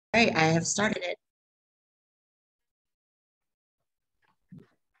All right, I have started it.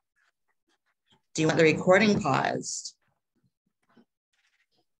 Do you want the recording paused?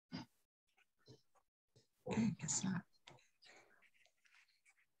 Okay, I guess not.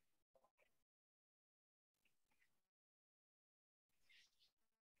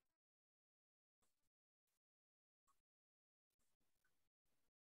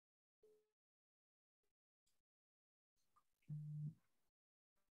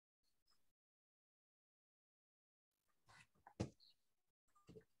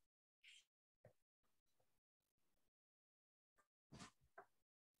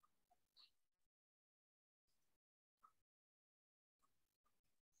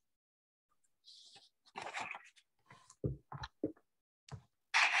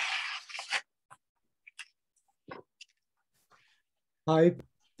 Hi,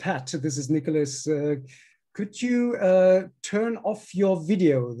 Pat, this is Nicholas. Could you turn off your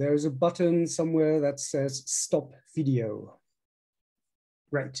video? There's a button somewhere that says stop video.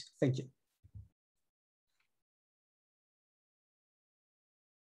 Right, thank you.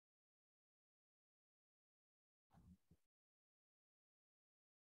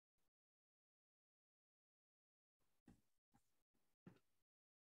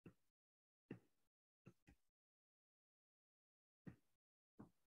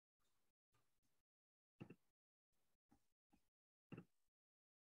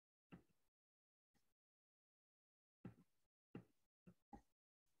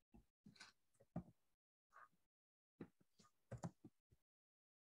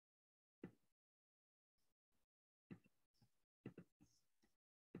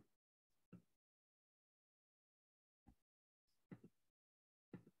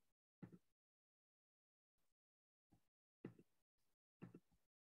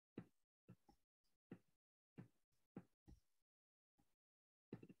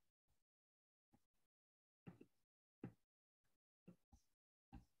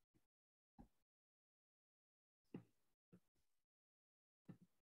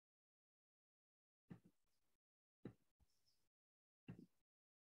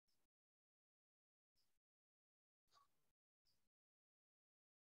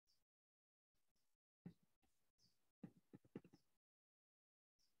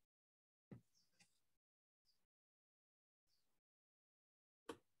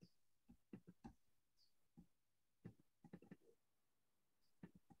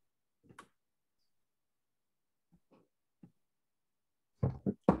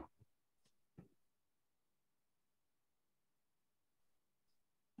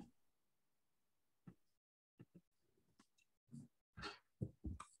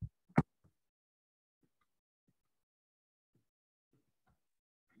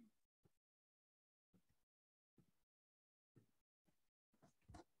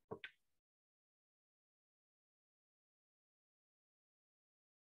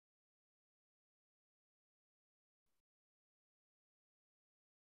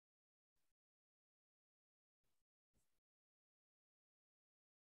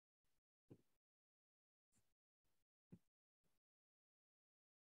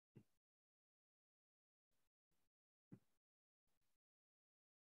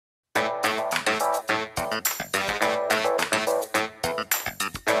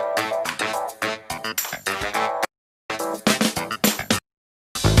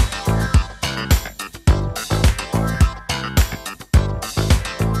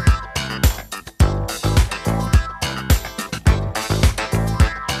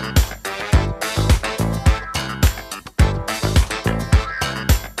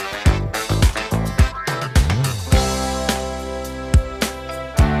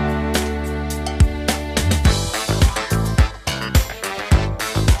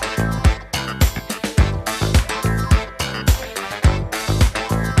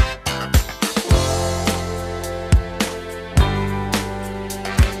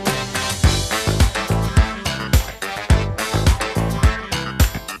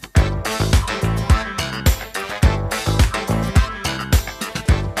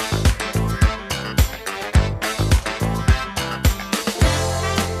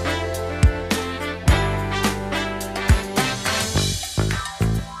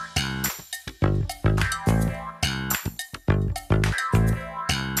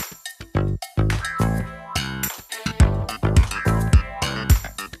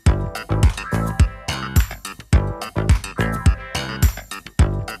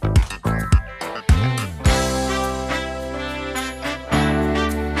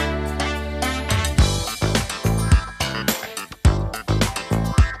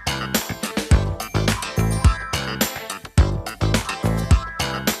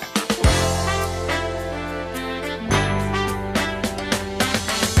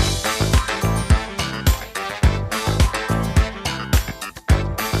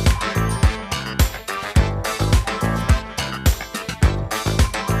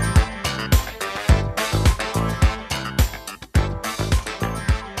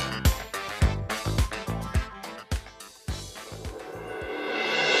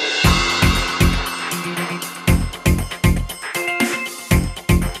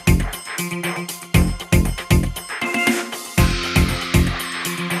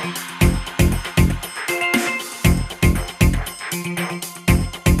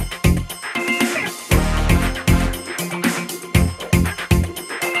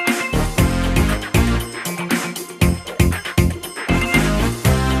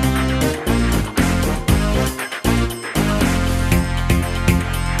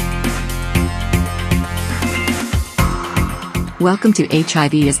 Welcome to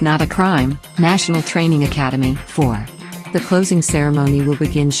HIV is Not a Crime, National Training Academy 4. The closing ceremony will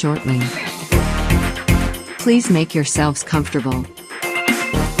begin shortly. Please make yourselves comfortable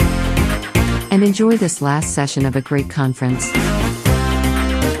and enjoy this last session of a great conference.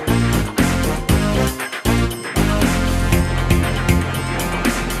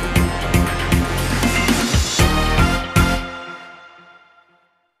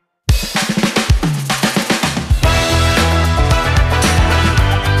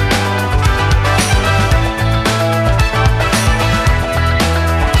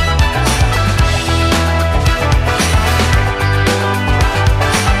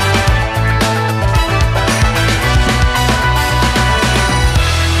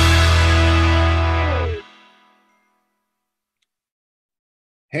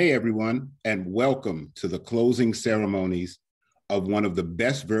 Hey everyone, and welcome to the closing ceremonies of one of the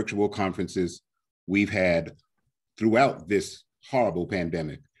best virtual conferences we've had throughout this horrible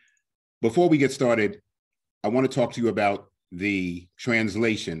pandemic. Before we get started, I want to talk to you about the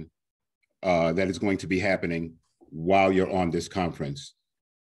translation that is going to be happening while you're on this conference.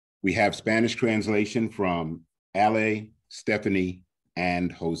 We have Spanish translation from Ale, Stephanie,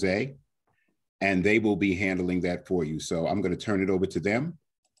 and Jose, and they will be handling that for you. So I'm going to turn it over to them.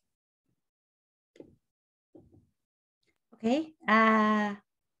 Okay.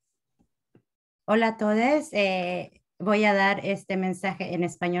 Hola a todos. Voy a dar este mensaje en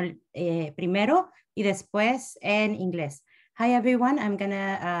español primero y después en inglés. Hi everyone. I'm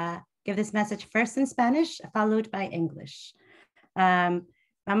gonna give this message first in Spanish, followed by English.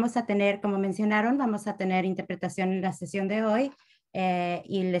 Vamos a tener, como mencionaron, vamos a tener interpretación en la sesión de hoy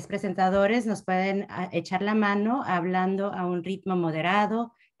y los presentadores nos pueden echar la mano hablando a un ritmo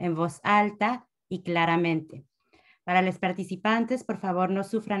moderado, en voz alta y claramente. Para los participantes, por favor, no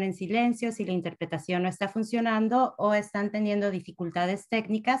sufran en silencio si la interpretación no está funcionando o están teniendo dificultades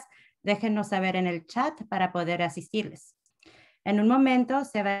técnicas, déjenos saber en el chat para poder asistirles. En un momento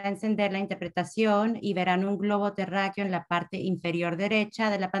se va a encender la interpretación y verán un globo terráqueo en la parte inferior derecha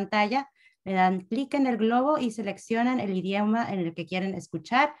de la pantalla. Le dan clic en el globo y seleccionan el idioma en el que quieren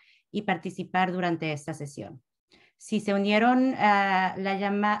escuchar y participar durante esta sesión. Si se unieron a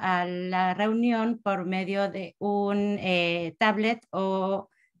la reunión por medio de un tablet o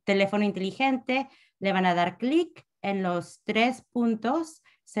teléfono inteligente, le van a dar clic en los 3 puntos,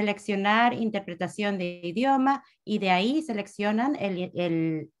 seleccionar interpretación de idioma y de ahí seleccionan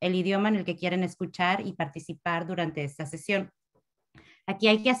el idioma en el que quieren escuchar y participar durante esta sesión. Aquí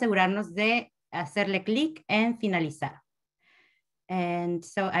hay que asegurarnos de hacerle clic en finalizar. And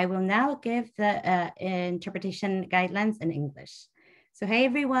so I will now give the interpretation guidelines in English. So hey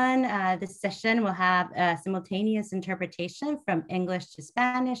everyone, this session will have simultaneous interpretation from English to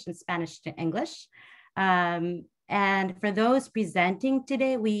Spanish and Spanish to English. And for those presenting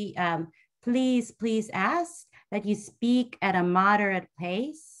today, we please ask that you speak at a moderate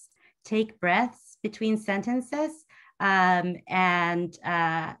pace, take breaths between sentences, and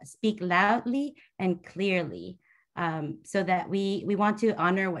speak loudly and clearly. So that we want to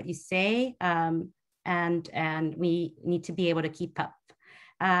honor what you say and we need to be able to keep up.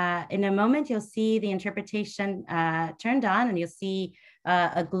 In a moment, you'll see the interpretation turned on and you'll see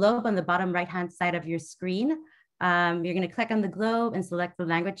a globe on the bottom right-hand side of your screen. You're going to click on the globe and select the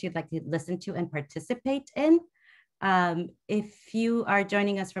language you'd like to listen to and participate in. If you are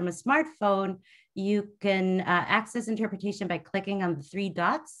joining us from a smartphone, you can access interpretation by clicking on the 3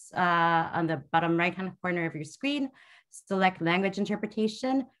 dots on the bottom right-hand corner of your screen, select language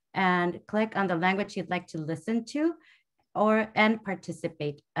interpretation, and click on the language you'd like to listen to and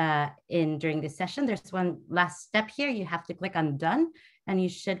participate in during this session. There's one last step here. You have to click on done, and you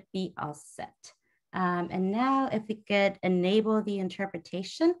should be all set. And now if we could enable the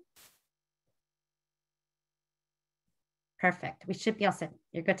interpretation. Perfect. We should be all set.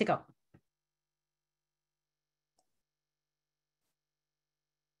 You're good to go.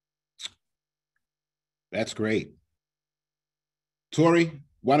 That's great. Tori,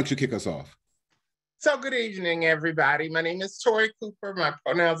 why don't you kick us off? So good evening, everybody. My name is Tori Cooper. My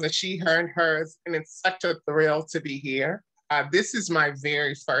pronouns are she, her, and hers, and it's such a thrill to be here. This is my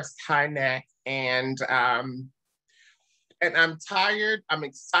very first Hinac, and I'm tired, I'm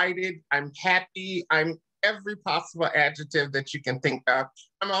excited, I'm happy, I'm every possible adjective that you can think of.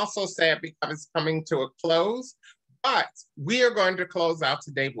 I'm also sad because it's coming to a close, but we are going to close out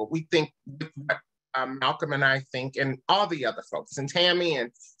today what we think, what Malcolm and I think, and all the other folks, and Tammy,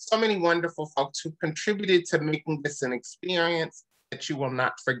 and so many wonderful folks who contributed to making this an experience that you will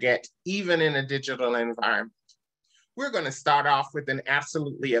not forget, even in a digital environment. We're going to start off with an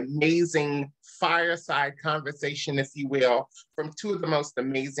absolutely amazing fireside conversation, if you will, from two of the most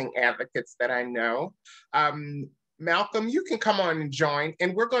amazing advocates that I know. Malcolm, you can come on and join,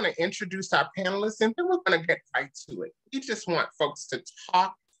 and we're going to introduce our panelists, and then we're going to get right to it. We just want folks to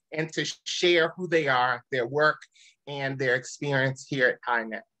talk and to share who they are, their work, and their experience here at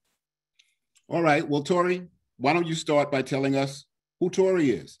Hinac. All right, well, Tori, why don't you start by telling us who Tori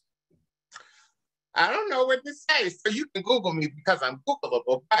is? I don't know what to say, so you can Google me because I'm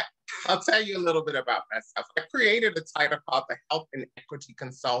Googleable, but I'll tell you a little bit about myself. I created a title called the Health and Equity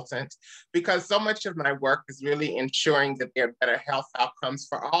Consultant because so much of my work is really ensuring that there are better health outcomes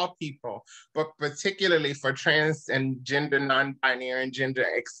for all people, but particularly for trans and gender non-binary and gender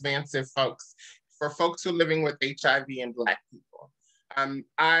expansive folks, for folks who are living with HIV and Black people. In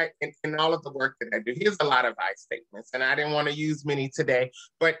all of the work that I do, here's a lot of I statements, and I didn't want to use many today,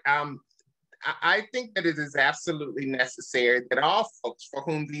 but I think that it is absolutely necessary that all folks for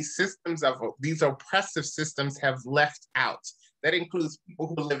whom these oppressive systems have left out, that includes people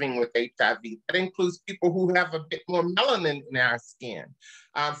who are living with HIV, that includes people who have a bit more melanin in our skin,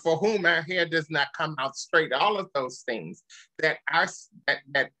 for whom our hair does not come out straight, all of those things, that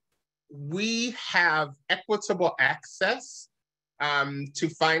we have equitable access to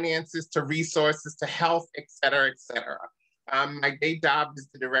finances, to resources, to health, et cetera, et cetera. My day job is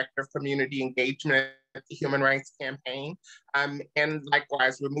the Director of Community Engagement at the Human Rights Campaign. And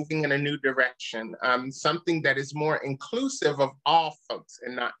likewise, we're moving in a new direction, something that is more inclusive of all folks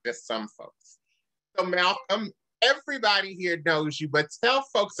and not just some folks. So Malcolm, everybody here knows you, but tell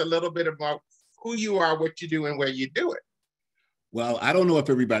folks a little bit about who you are, what you do, and where you do it. Well, I don't know if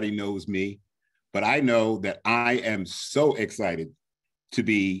everybody knows me, but I know that I am so excited to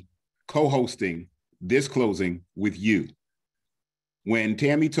be co-hosting this closing with you. When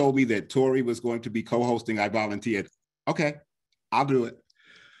Tammy told me that Tori was going to be co-hosting, I volunteered. Okay, I'll do it.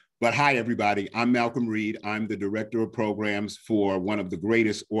 But hi, everybody. I'm Malcolm Reid. I'm the Director of Programs for one of the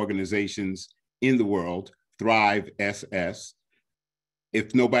greatest organizations in the world, Thrive SS.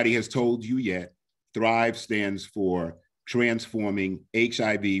 If nobody has told you yet, Thrive stands for Transforming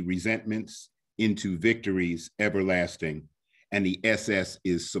HIV Resentments into Victories Everlasting, and the SS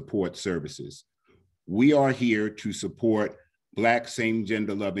is Support Services. We are here to support Black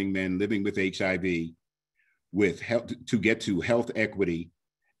same-gender loving men living with HIV with health, to get to health equity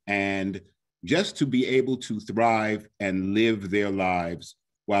and just to be able to thrive and live their lives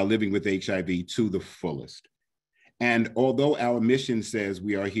while living with HIV to the fullest. And although our mission says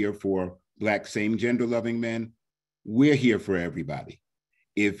we are here for Black same-gender loving men, we're here for everybody.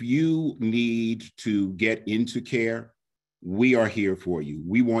 If you need to get into care, we are here for you.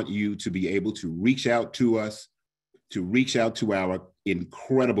 We want you to be able to reach out to us, to reach out to our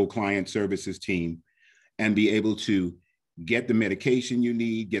incredible client services team and be able to get the medication you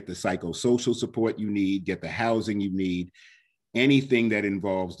need, get the psychosocial support you need, get the housing you need, anything that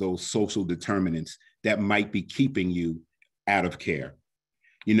involves those social determinants that might be keeping you out of care.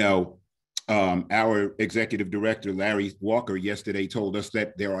 You know, our executive director, Larry Walker, yesterday told us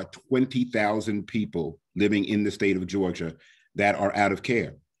that there are 20,000 people living in the state of Georgia that are out of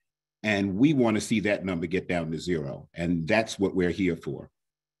care. And we want to see that number get down to zero. And that's what we're here for.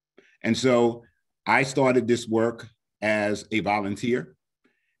 And so I started this work as a volunteer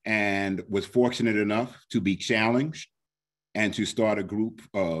and was fortunate enough to be challenged and to start a group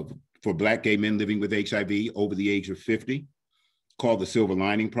for Black gay men living with HIV over the age of 50 called the Silver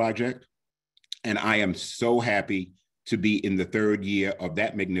Lining Project. And I am so happy to be in the third year of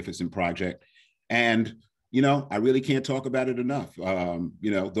that magnificent project. And you know, I really can't talk about it enough. You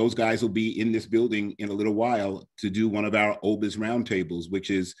know, those guys will be in this building in a little while to do one of our OBIS roundtables, which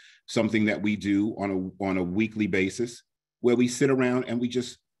is something that we do on a weekly basis, where we sit around and we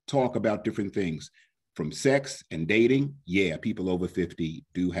just talk about different things, from sex and dating. Yeah, people over 50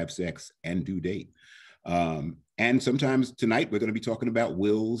 do have sex and do date. And sometimes tonight we're going to be talking about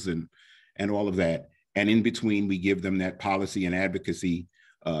wills and all of that. And in between, we give them that policy and advocacy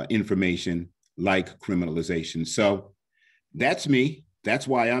information, like criminalization. So that's me. That's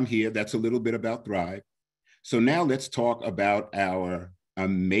why I'm here. That's a little bit about Thrive. So now let's talk about our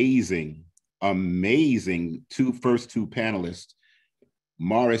amazing first two panelists,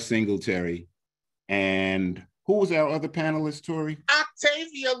 Morris Singletary, and who was our other panelist, Tori?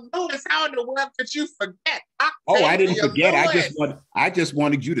 Octavia Lewis. How in the world could you forget? Octavia I didn't forget. Lewis. I just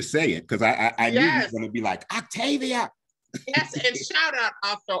wanted you to say it because I knew you were going to be like, Octavia. Yes, and shout out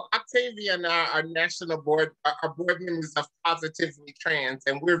also, Octavia and our national board are board members of Positively Trans,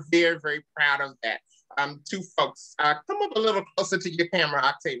 and we're very, very proud of that. two folks. Come up a little closer to your camera,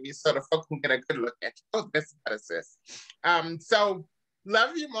 Octavia, so the folks can get a good look at you. Oh, that's better, sis. So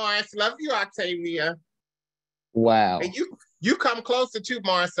love you, Morris. Love you, Octavia. Wow. And you come closer too,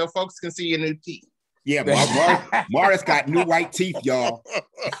 Morris, so folks can see your new teeth. Yeah, Morris got new white teeth, y'all.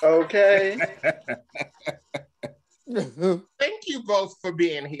 Okay. Thank you both for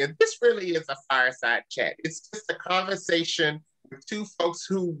being here. This really is a fireside chat. It's just a conversation with two folks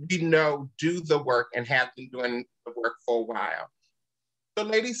who we know do the work and have been doing the work for a while. So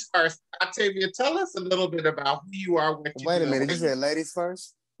ladies first, Octavia, tell us a little bit about who you are. Wait a minute, you said ladies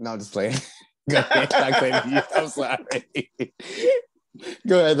first? No, I'm just playing. Go ahead, Octavia. I'm sorry.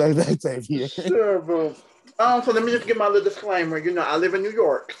 Go ahead, Octavia. Sure, boo. So let me just give my little disclaimer. You know, I live in New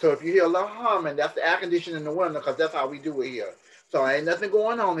York, so if you hear a little humming, that's the air conditioning in the winter, because that's how we do it here. So ain't nothing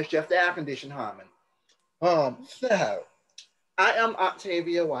going on. It's just the air conditioning humming. So I am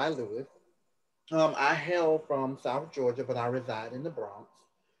Octavia Y. Lewis. I hail from South Georgia, but I reside in the Bronx.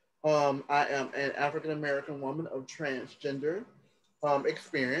 I am an African-American woman of transgender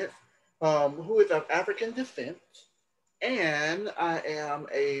experience, who is of African descent. And I am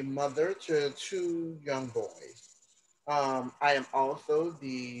a mother to two young boys. I am also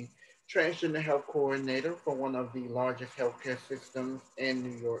the transgender health coordinator for one of the largest healthcare systems in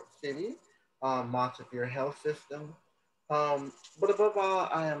New York City, Mott Health System. But above all,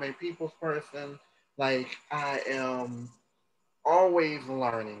 I am a people's person. Like, I am always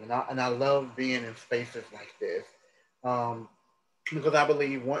learning, and I love being in spaces like this, because I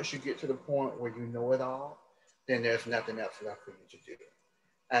believe once you get to the point where you know it all, then there's nothing else left for you to do.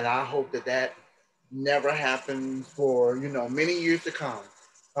 And I hope that that never happens for, you know, many years to come,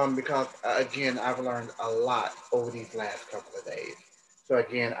 because again, I've learned a lot over these last couple of days. So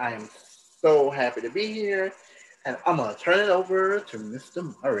again, I am so happy to be here, and I'm gonna turn it over to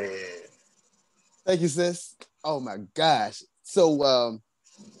Mr. Murray. Thank you, sis. Oh my gosh. So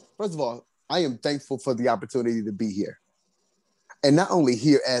first of all, I am thankful for the opportunity to be here. And not only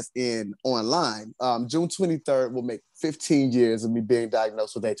here as in online, June 23rd will make 15 years of me being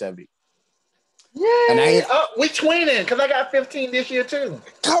diagnosed with HIV. Yay! And we twinning, because I got 15 this year too.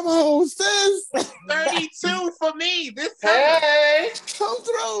 Come on, sis! 32 for me this time. Hey! Come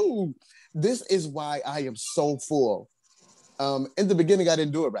through! This is why I am so full. In the beginning, I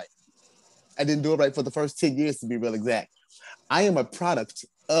didn't do it right. I didn't do it right for the first 10 years, to be real exact. I am a product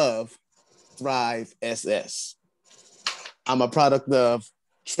of Thrive SS. I'm a product of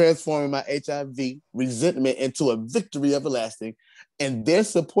transforming my HIV resentment into a victory everlasting, and their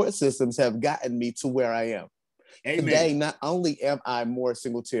support systems have gotten me to where I am. Amen. Today, not only am I more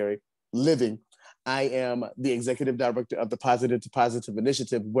Singletary living, I am the executive director of the Positive to Positive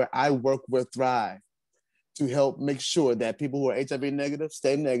initiative, where I work with Thrive to help make sure that people who are HIV negative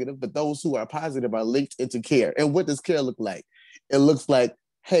stay negative, but those who are positive are linked into care. And what does care look like? It looks like,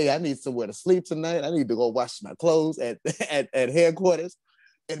 hey, I need somewhere to sleep tonight. I need to go wash my clothes at headquarters.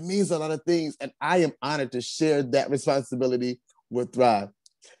 It means a lot of things, and I am honored to share that responsibility with Thrive.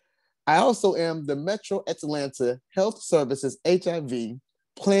 I also am the Metro Atlanta Health Services HIV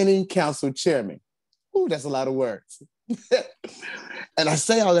Planning Council Chairman. Ooh, that's a lot of words. And I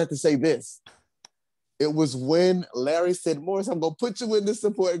say all that to say this. It was when Larry said, Morris, I'm going to put you in this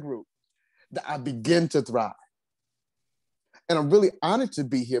support group, that I began to thrive. And I'm really honored to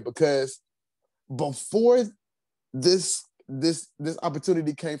be here, because before this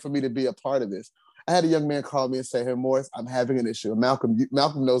opportunity came for me to be a part of this, I had a young man call me and say, hey, Morris, I'm having an issue. Malcolm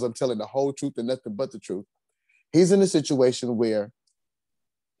knows I'm telling the whole truth and nothing but the truth. He's in a situation where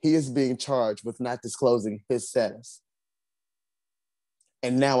he is being charged with not disclosing his status.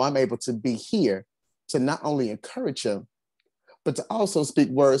 And now I'm able to be here to not only encourage him, but to also speak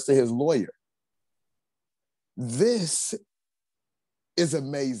words to his lawyer. This is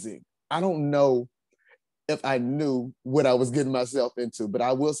amazing. I don't know if I knew what I was getting myself into, but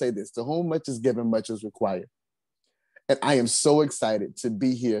I will say this: to whom much is given, much is required. And I am so excited to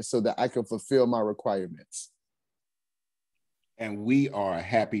be here so that I can fulfill my requirements. And we are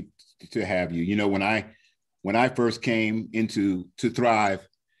happy to have you. You know, when I first came to Thrive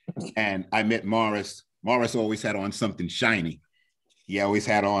and I met Morris always had on something shiny. He always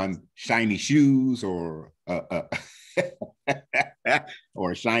had on shiny shoes or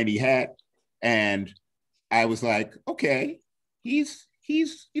or a shiny hat. And I was like, okay, he's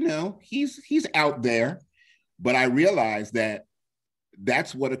out there. But I realized that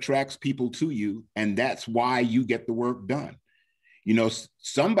that's what attracts people to you, and that's why you get the work done. You know,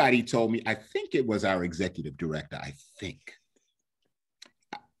 somebody told me, I think it was our executive director,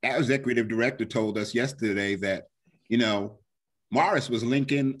 our executive director told us yesterday that, you know, Morris was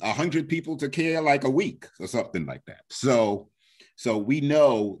linking 100 people to care like a week or something like that. So we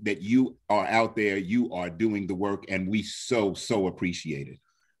know that you are out there, you are doing the work, and we so appreciate it.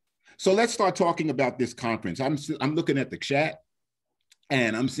 So let's start talking about this conference. I'm looking at the chat,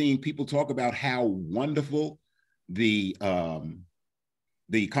 and I'm seeing people talk about how wonderful the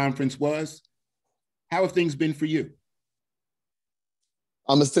conference was. How have things been for you?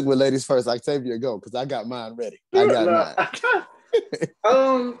 I'm gonna stick with ladies first. Octavia, go, because I got mine ready. I got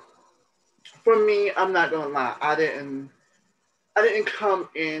mine. For me, I'm not gonna lie. I didn't come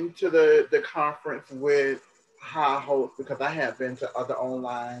into the conference with high hopes because I had been to other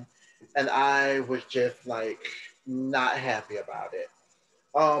online, and I was just like not happy about it.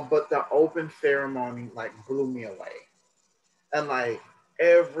 But the open ceremony like blew me away, and like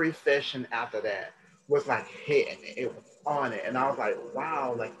every session after that was like hitting it. It was on it, and I was like,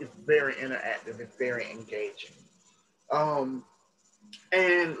 wow, like it's very interactive, it's very engaging.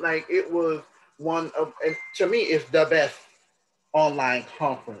 And like it was one of, and to me, it's the best online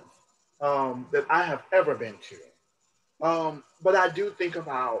conference that I have ever been to. But I do think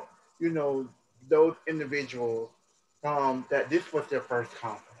about, you know, those individuals that this was their first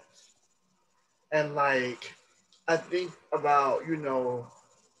conference. And like, I think about, you know,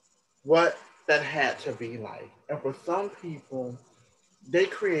 what that had to be like. And for some people, they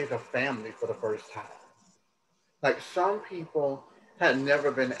create a family for the first time. Like some people had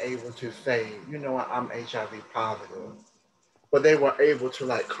never been able to say, you know what, I'm HIV positive, but they were able to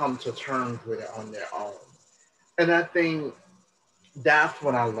like come to terms with it on their own. And I think that's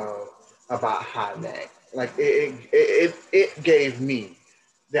what I love about Hinac. Like it gave me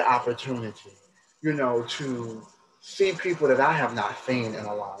the opportunity, you know, to see people that I have not seen in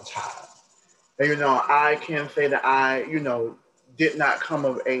a long time. And, you know, I can say that I, you know, did not come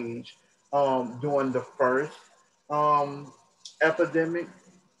of age during the first epidemic,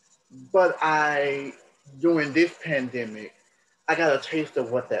 but during this pandemic, I got a taste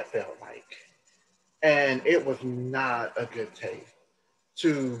of what that felt like. And it was not a good taste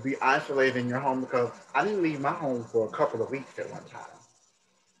to be isolated in your home, because I didn't leave my home for a couple of weeks at one time.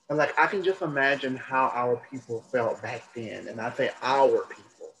 And like, I can just imagine how our people felt back then. And I say our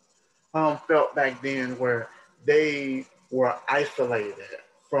people felt back then, where they were isolated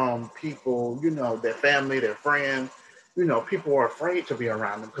from people, you know, their family, their friends. You know, people were afraid to be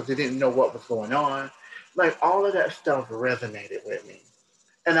around them because they didn't know what was going on. Like all of that stuff resonated with me.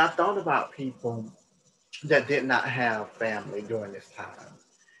 And I thought about people that did not have family during this time.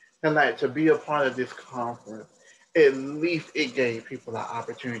 And like to be a part of this conference, at least it gave people an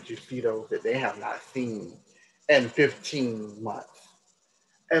opportunity to see those that they have not seen in 15 months.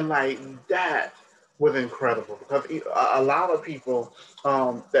 And like that was incredible, because a lot of people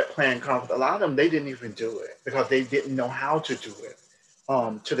that planned conference, a lot of them, they didn't even do it because they didn't know how to do it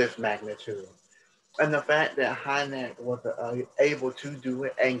to this magnitude. And the fact that Hinac was able to do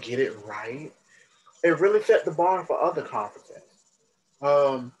it and get it right, it really set the bar for other conferences.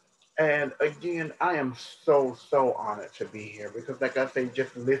 And again, I am so honored to be here, because like I say,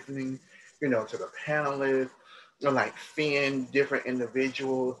 just listening, you know, to the panelists, you know, like seeing different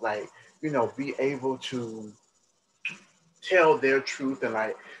individuals, like, you know, be able to tell their truth and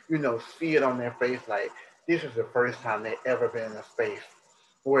like, you know, see it on their face. Like this is the first time they've ever been in a space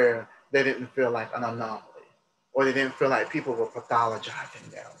where they didn't feel like an anomaly, or they didn't feel like people were pathologizing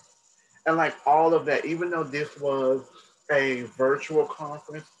them. And like all of that, even though this was a virtual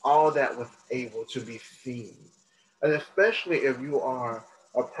conference, all that was able to be seen. And especially if you are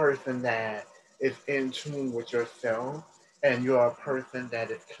a person that is in tune with yourself, and you're a person that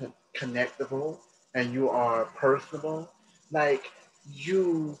is connectable, and you are personable, like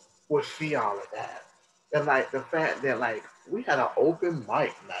you will see all of that. And like the fact that like we had an open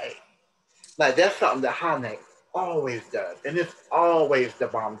mic night, like that's something that Hinac always does, and it's always the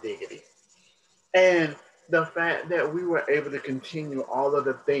bomb diggity. And the fact that we were able to continue all of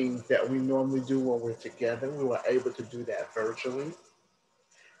the things that we normally do when we're together, we were able to do that virtually.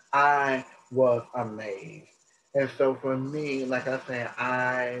 I was amazed. And so for me, like I said,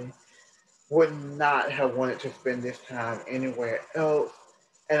 I would not have wanted to spend this time anywhere else.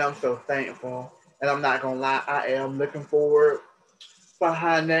 And I'm so thankful. And I'm not gonna lie, I am looking forward for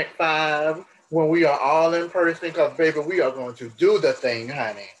Hinac 5 when we are all in person, because baby, we are going to do the thing,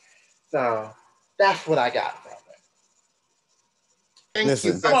 honey. So that's what I got from it. Thank you,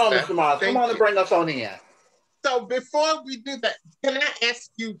 sister. Come on, Mr. Miles. Come on and bring us on in. So before we do that, can I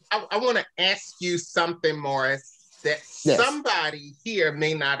ask you, I want to ask you something, Morris, that somebody here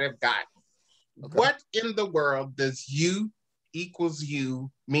may not have gotten. Okay. What in the world does you equals you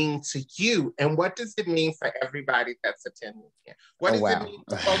mean to you? And what does it mean for everybody that's attending here? What does it mean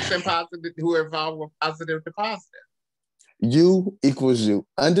for folks in positive who are involved with positive to positive? You equals you.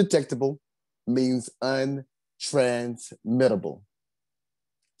 Undetectable means untransmittable.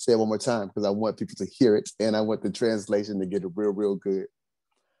 Say it one more time because I want people to hear it and I want the translation to get it real, real good.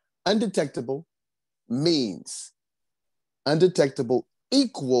 Undetectable means undetectable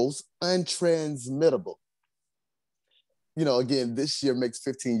equals untransmittable. You know, again, this year makes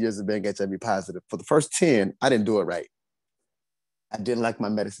 15 years of being HIV positive. For the first 10, I didn't do it right. I didn't like my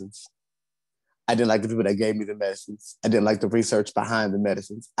medicines. I didn't like the people that gave me the medicines. I didn't like the research behind the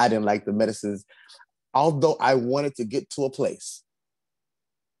medicines. I didn't like the medicines, although I wanted to get to a place.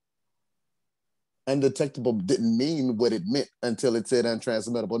 Undetectable didn't mean what it meant until it said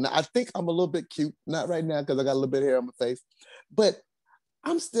untransmittable. Now, I think I'm a little bit cute, not right now because I got a little bit of hair on my face, but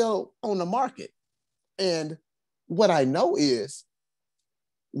I'm still on the market. And what I know is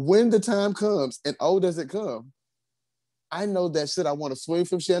when the time comes, and oh, does it come, I know that should I want to swing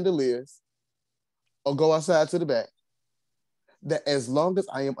from chandeliers or go outside to the back, that as long as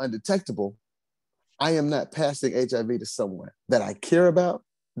I am undetectable, I am not passing HIV to someone that I care about,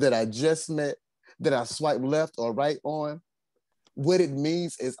 that I just met, that I swipe left or right on. What it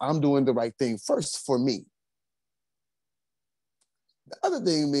means is I'm doing the right thing first for me. The other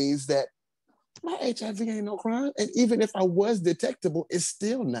thing means that my HIV ain't no crime. And even if I was detectable, it's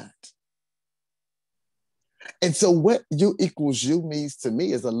still not. And so what you equals you means to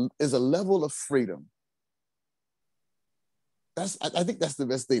me is a level of freedom. I think that's the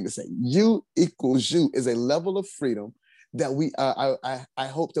best thing to say. You equals you is a level of freedom that I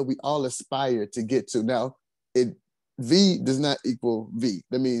hope that we all aspire to get to. Now, V does not equal V.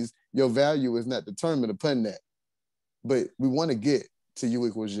 That means your value is not determined upon that. But we want to get to you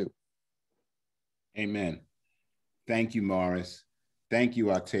equals you. Amen. Thank you, Morris. Thank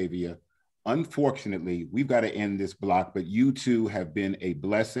you, Octavia. Unfortunately, we've got to end this block, but you two have been a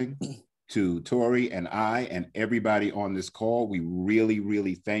blessing to Tori and I and everybody on this call. We really,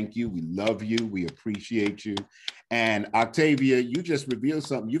 really thank you. We love you. We appreciate you. And Octavia, you just revealed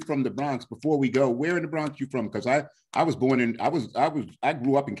something. You're from the Bronx. Before we go, where in the Bronx you from? Because I was born in, I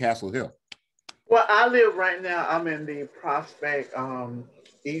grew up in Castle Hill. Well, I live right now, I'm in the Prospect,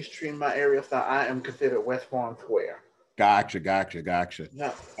 East Tremont area, so I am considered West Farm Square. Gotcha.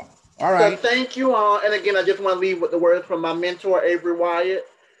 Yeah. All right. So thank you all. And again, I just want to leave with the words from my mentor, Avery Wyatt.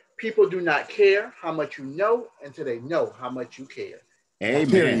 People do not care how much you know until they know how much you care. Amen.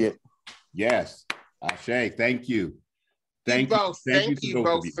 Period. Yes. Ashe, thank you. Thank you both you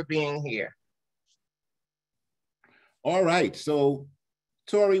for being here. All right. So,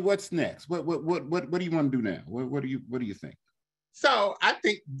 Tori, what's next? What do you want to do now? What do you think? So I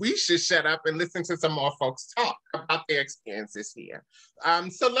think we should shut up and listen to some more folks talk about their experiences here.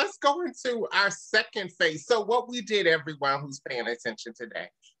 So let's go into our second phase. So what we did, everyone who's paying attention today,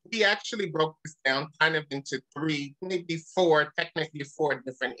 we actually broke this down kind of into three, maybe four, technically four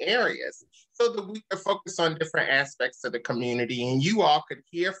different areas, so that we could focus on different aspects of the community and you all could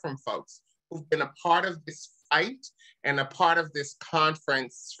hear from folks who've been a part of this fight and a part of this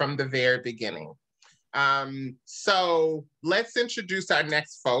conference from the very beginning. So let's introduce our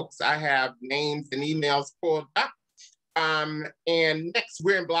next folks. I have names and emails pulled up. And next,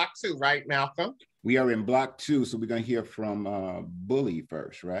 we're in block 2, right, Malcolm? We are in block 2, so we're going to hear from Bully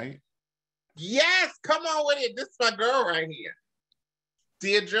first, right? Yes, come on with it. This is my girl right here.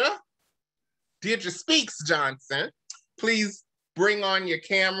 Deirdre Speaks Johnson. Please bring on your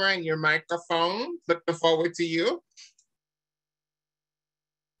camera and your microphone. Looking forward to you.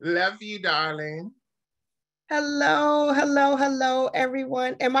 Love you, darling. Hello,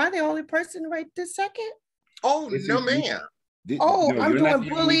 everyone. Am I the only person right this second? Oh, no, ma'am. I'm doing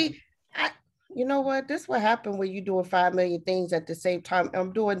Bully. You know what? This is what happened when you doing 5 million things at the same time.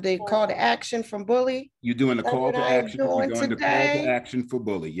 I'm doing the call to action from Bully. You're doing the call to action. You're doing the call to action for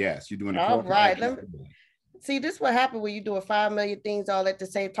Bully. Yes, you're doing the call to action for Bully. See, this is what happened when you do 5 million things all at the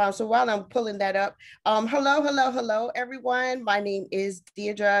same time. So while I'm pulling that up, hello, everyone. My name is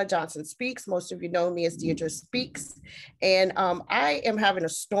Deirdre Johnson Speaks. Most of you know me as Deirdre Speaks. And I am having a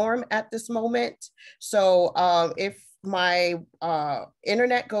storm at this moment. So if my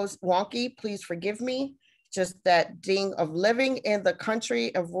internet goes wonky, please forgive me. just that ding of living in the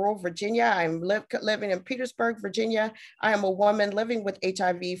country of rural Virginia. I'm living in Petersburg, Virginia. I am a woman living with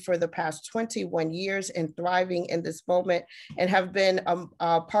HIV for the past 21 years and thriving in this moment, and have been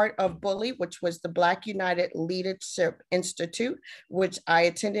a part of Bully, which was the Black United Leadership Institute, which I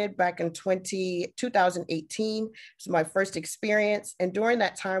attended back in 2018. It's my first experience. And during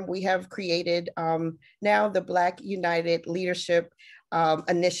that time, we have created now the Black United Leadership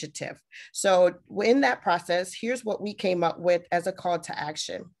Initiative. So in that process, here's what we came up with as a call to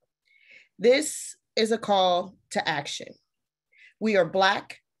action. This is a call to action. We are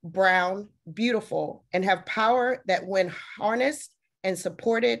Black, brown, beautiful, and have power that when harnessed and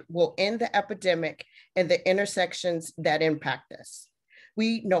supported will end the epidemic and the intersections that impact us.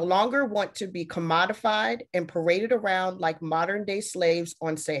 We no longer want to be commodified and paraded around like modern day slaves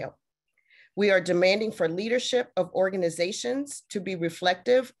on sale. We are demanding for leadership of organizations to be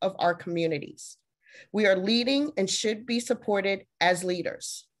reflective of our communities. We are leading and should be supported as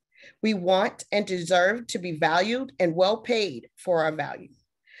leaders. We want and deserve to be valued and well paid for our value.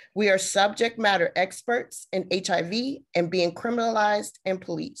 We are subject matter experts in HIV and being criminalized and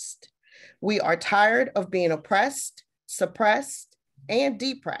policed. We are tired of being oppressed, suppressed, and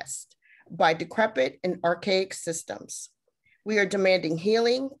depressed by decrepit and archaic systems. We are demanding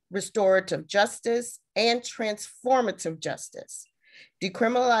healing, restorative justice, and transformative justice,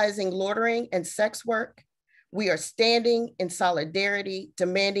 decriminalizing loitering and sex work. We are standing in solidarity,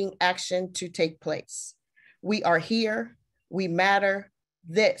 demanding action to take place. We are here, we matter.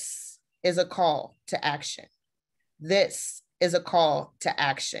 This is a call to action. This is a call to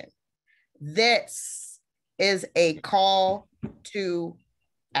action. This is a call to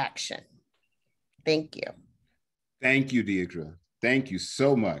action. Thank you. Thank you, Deirdre. Thank you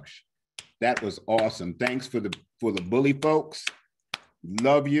so much. That was awesome. Thanks for the Bully folks.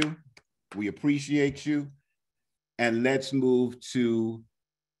 Love you. We appreciate you. And let's move to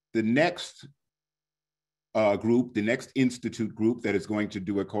the next group, the next institute group that is going to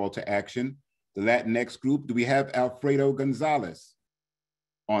do a call to action, the Latinx group. Do we have Alfredo Gonzalez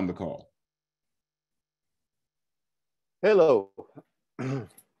on the call? Hello.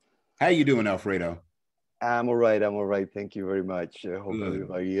 How you doing, Alfredo? I'm all right. Thank you very much. I hope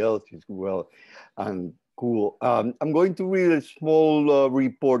everybody else is well and cool. I'm going to read a small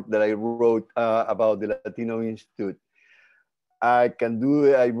report that I wrote about the Latino Institute. I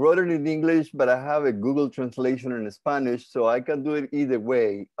wrote it in English, but I have a Google translation in Spanish, so I can do it either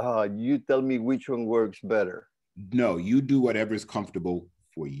way. You tell me which one works better. No, you do whatever is comfortable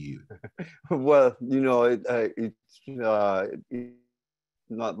for you. Well, you know, it's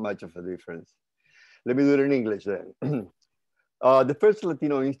not much of a difference. Let me do it in English then. The first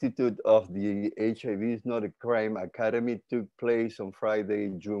Latino Institute of the HIV is Not a Crime Academy took place on Friday,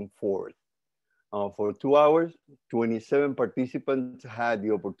 June 4th. For 2 hours, 27 participants had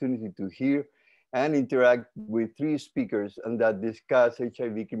the opportunity to hear and interact with 3 speakers and that discuss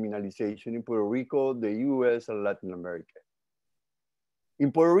HIV criminalization in Puerto Rico, the US, and Latin America.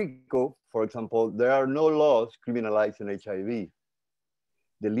 In Puerto Rico, for example, there are no laws criminalizing HIV.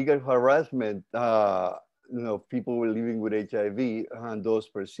 The legal harassment, people living with HIV and those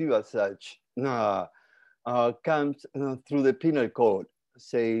perceived as such comes through the penal code.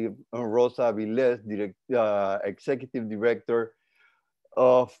 Say Rosa Viles, executive director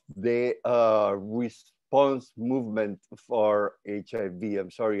of the response movement for HIV.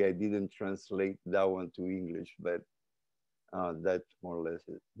 I'm sorry, I didn't translate that one to English, but that's more or less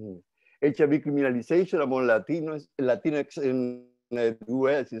it. HIV criminalization among Latinx in the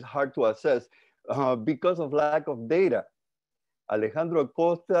US is hard to assess because of lack of data. Alejandro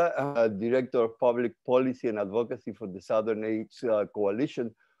Acosta, Director of Public Policy and Advocacy for the Southern AIDS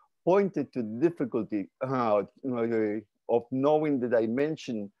Coalition, pointed to the difficulty of knowing the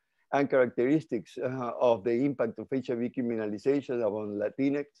dimension and characteristics of the impact of HIV criminalization among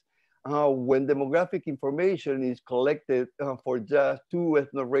Latinx when demographic information is collected for just 2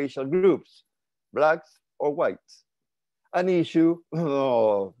 ethno-racial groups, Blacks or whites. An issue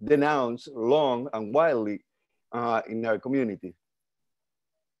denounced long and widely in our community.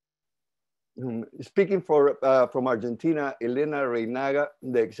 Speaking from Argentina, Elena Reinaga,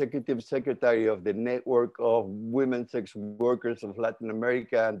 the executive secretary of the Network of Women Sex Workers of Latin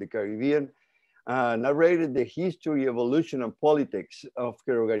America and the Caribbean, narrated the history, evolution, and politics of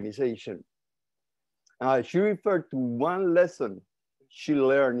her organization. She referred to one lesson she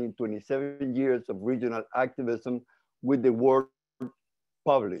learned in 27 years of regional activism with the word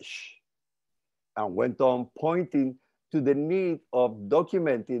publish, and went on pointing to the need of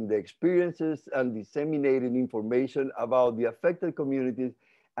documenting the experiences and disseminating information about the affected communities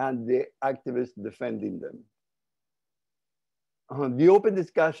and the activists defending them. The open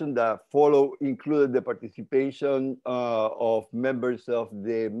discussion that followed included the participation of members of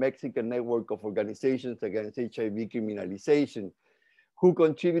the Mexican Network of Organizations Against HIV Criminalization, who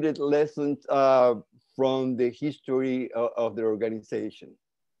contributed lessons from the history of their organization.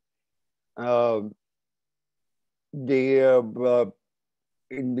 In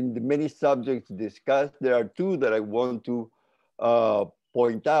the many subjects discussed, there are two that I want to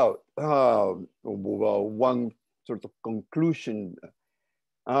point out. One sort of conclusion.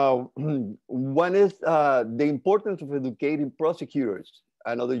 One is the importance of educating prosecutors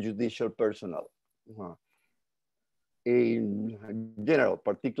and other judicial personnel in general,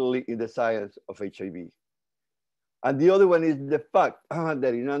 particularly in the science of HIV. And the other one is the fact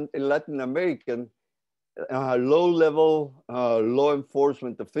that in Latin American, low-level law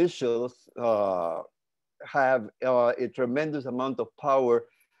enforcement officials have a tremendous amount of power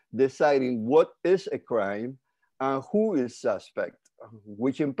deciding what is a crime and who is suspect,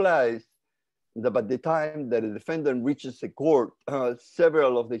 which implies that by the time that a defendant reaches a court,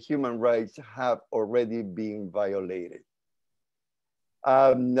 several of the human rights have already been violated.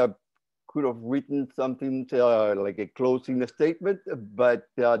 I could have written something like a closing statement, but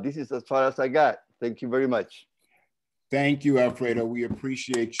this is as far as I got. Thank you very much. Thank you, Alfredo. We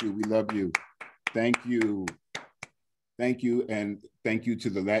appreciate you. We love you. Thank you. Thank you, and thank you to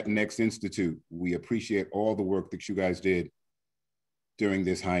the Latinx Institute. We appreciate all the work that you guys did during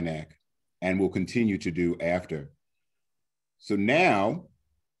this Hinac and will continue to do after. So now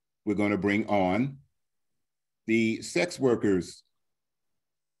we're going to bring on the Sex Workers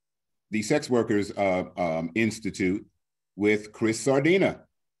Institute with Cris Sardina.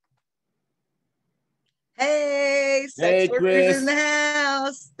 Hey, sex workers in the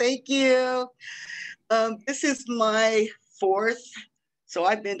house. Thank you. This is my fourth. So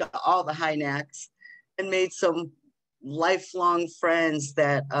I've been to all the Hinacs and made some lifelong friends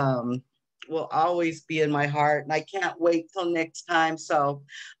that will always be in my heart. And I can't wait till next time so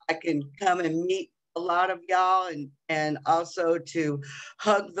I can come and meet a lot of y'all and also to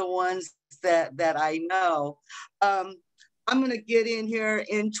hug the ones that I know. I'm going to get in here.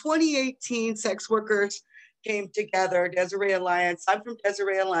 In 2018, sex workers came together, Desiree Alliance. I'm from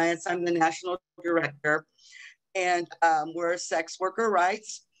Desiree Alliance. I'm the national director, and we're sex worker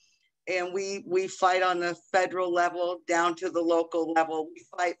rights. And we fight on the federal level down to the local level. We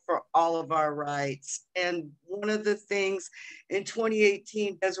fight for all of our rights. And one of the things in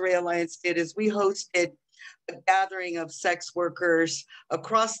 2018 Desiree Alliance did is we hosted a gathering of sex workers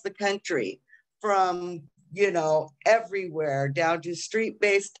across the country from, everywhere down to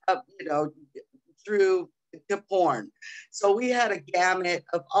street-based up, through to porn. So we had a gamut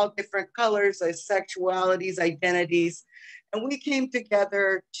of all different colors, sexualities, identities, and we came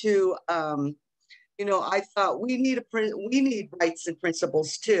together to, I thought we need rights and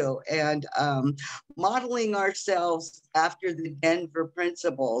principles too, and modeling ourselves after the Denver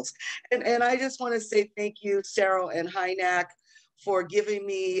principles. And I just want to say thank you, Sarah and Hinac, for giving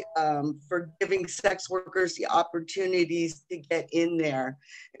me, for giving sex workers the opportunities to get in there.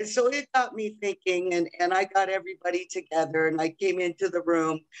 And so it got me thinking, and I got everybody together, and I came into the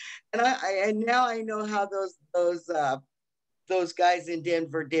room, and now I know how those guys in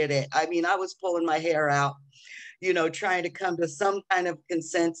Denver did it. I mean, I was pulling my hair out, trying to come to some kind of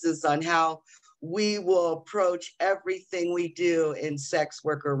consensus on how we will approach everything we do in sex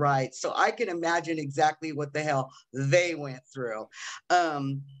worker rights. So I can imagine exactly what the hell they went through,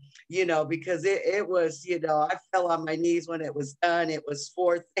 because it was, I fell on my knees when it was done. It was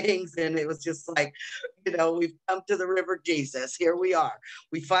 4 things, and it was just like, we've come to the river Jesus. Here we are.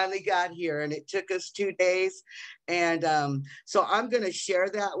 We finally got here, and it took us 2 days. And so I'm going to share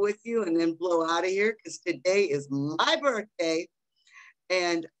that with you and then blow out of here, because today is my birthday.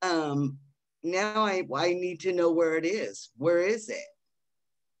 And now I need to know where it is. Where is it?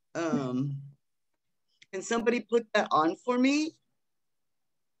 Can somebody put that on for me?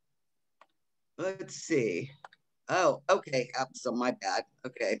 Let's see. Oh, okay. So my bad.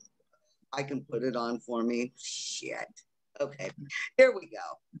 Okay. I can put it on for me. Shit. Okay. Here we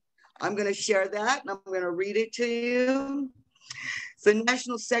go. I'm going to share that, and I'm going to read it to you. The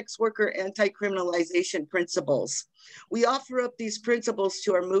National Sex Worker Anti-Criminalization Principles. We offer up these principles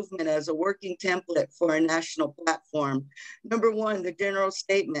to our movement as a working template for a national platform. Number 1, the general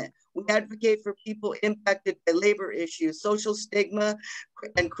statement. We advocate for people impacted by labor issues, social stigma,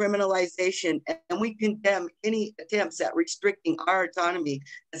 and criminalization, and we condemn any attempts at restricting our autonomy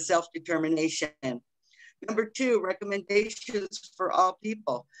and self-determination. Number 2, recommendations for all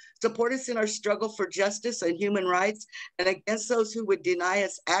people. Support us in our struggle for justice and human rights and against those who would deny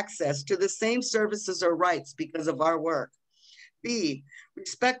us access to the same services or rights because of our work. B,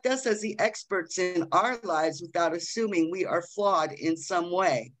 respect us as the experts in our lives without assuming we are flawed in some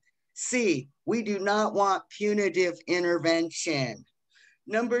way. C, we do not want punitive intervention.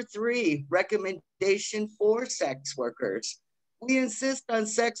 Number 3, recommendation for sex workers. We insist on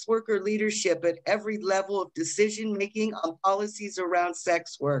sex worker leadership at every level of decision-making on policies around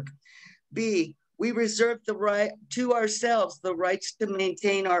sex work. B, we reserve the right to ourselves the rights to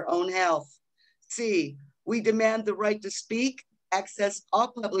maintain our own health. C, we demand the right to speak, access all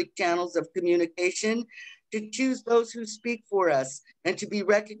public channels of communication, to choose those who speak for us, and to be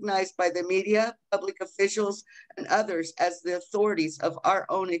recognized by the media, public officials, and others as the authorities of our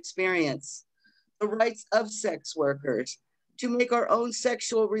own experience. The rights of sex workers, to make our own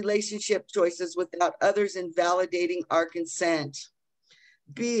sexual relationship choices without others invalidating our consent.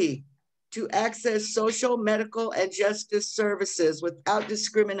 B, to access social, medical, and justice services without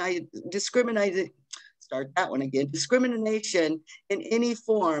discrimination in any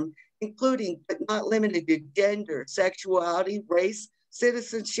form, including but not limited to gender, sexuality, race,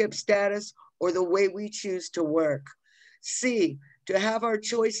 citizenship status, or the way we choose to work. C, to have our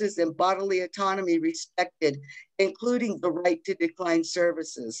choices and bodily autonomy respected, including the right to decline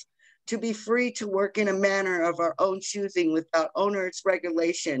services, to be free to work in a manner of our own choosing without onerous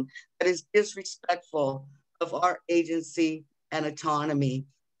regulation that is disrespectful of our agency and autonomy.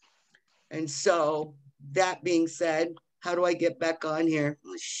 And so, that being said, how do I get back on here?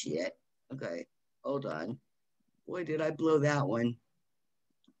 Oh, shit. Okay, hold on. Boy, did I blow that one.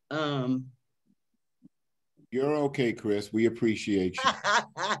 You're okay, Cris. We appreciate you.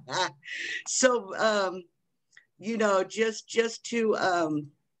 So, you know, just to,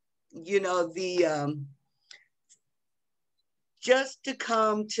 you know, just to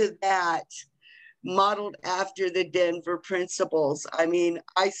come to that, modeled after the Denver principles. I mean,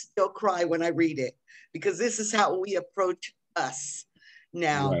 I still cry when I read it because this is how we approach us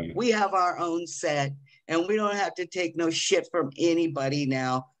now. Right. We have our own set and we don't have to take no shit from anybody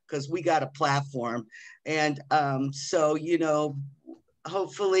now because we got a platform. And so, you know,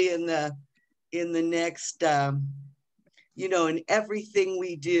 hopefully in the next, you know, in everything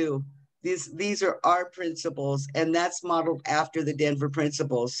we do, these are our principles, and that's modeled after the Denver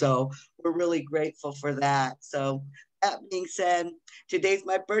principles. So we're really grateful for that. So that being said, today's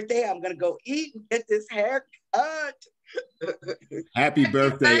my birthday. I'm going to go eat and get this hair cut. Happy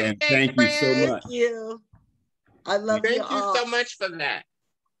birthday, and thank you so much. Thank you. I love you all. Thank you so much for that.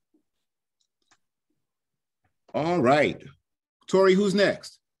 All right. Tori, who's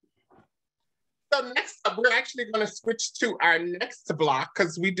next? So next up, we're actually going to switch to our next block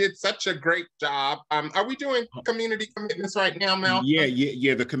because we did such a great job. Are we doing community commitments right now, Mel?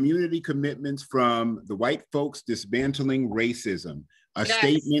 Yeah. The community commitments from the white folks dismantling racism, a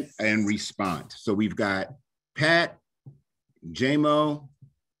statement and response. So we've got Pat, J-Mo,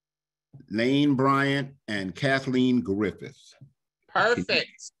 Lane Bryant, and Kathleen Griffith.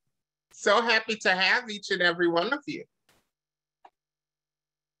 Perfect. So happy to have each and every one of you.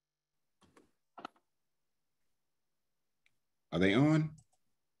 Are they on?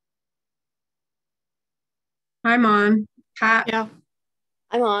 I'm on. Pat. Yeah.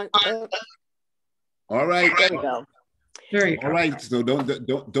 I'm on. All right. There we go. There you go. All right. So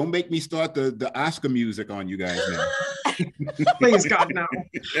don't make me start the Oscar music on you guys now. Please, God, no.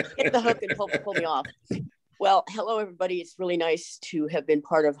 Hit the hook and pull me off. Well, hello, everybody. It's really nice to have been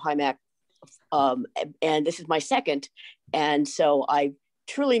part of Hinac. And this is my second. And so I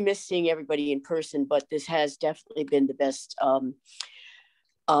truly miss seeing everybody in person, but this has definitely been the best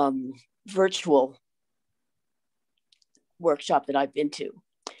virtual workshop that I've been to.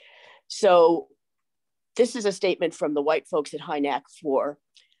 So this is a statement from the white folks at Hinac4.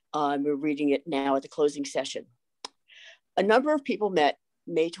 We're reading it now at the closing session. A number of people met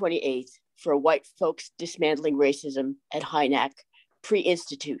May 28th for a white folks dismantling racism at Hinac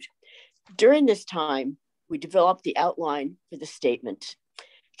pre-institute. During this time, we developed the outline for the statement,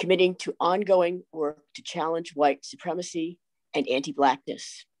 committing to ongoing work to challenge white supremacy and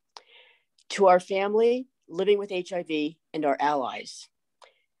anti-Blackness. To our family living with HIV and our allies,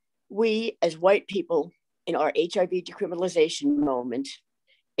 we as white people in our HIV decriminalization moment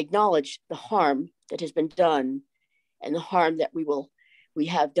acknowledge the harm that has been done and the harm that we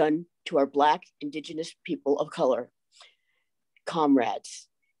have done to our Black, Indigenous people of color comrades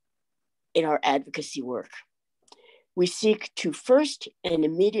in our advocacy work. We seek to first and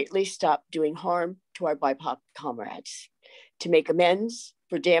immediately stop doing harm to our BIPOC comrades, to make amends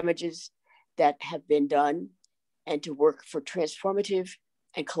for damages that have been done and to work for transformative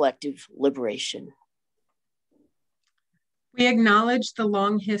and collective liberation. We acknowledge the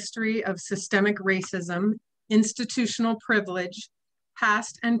long history of systemic racism, institutional privilege,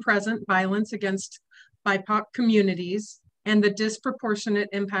 past and present violence against BIPOC communities, and the disproportionate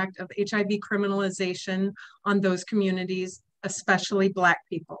impact of HIV criminalization on those communities, especially Black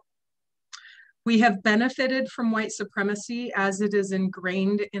people. We have benefited from white supremacy as it is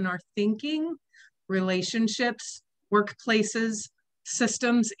ingrained in our thinking, relationships, workplaces,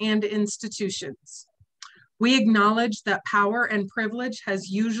 systems, and institutions. We acknowledge that power and privilege has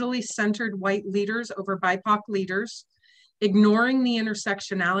usually centered white leaders over BIPOC leaders, ignoring the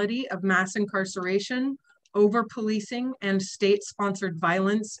intersectionality of mass incarceration, over-policing, and state-sponsored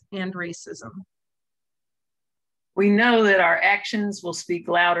violence and racism. We know that our actions will speak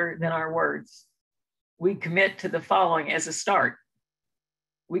louder than our words. We commit to the following as a start.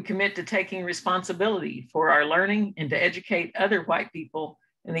 We commit to taking responsibility for our learning and to educate other white people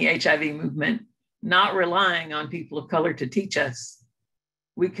in the HIV movement, not relying on people of color to teach us.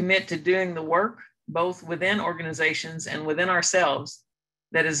 We commit to doing the work, both within organizations and within ourselves,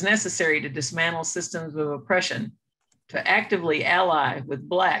 that is necessary to dismantle systems of oppression, to actively ally with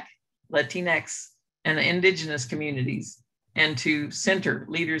Black, Latinx, and Indigenous communities, and to center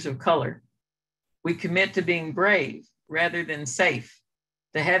leaders of color. We commit to being brave rather than safe,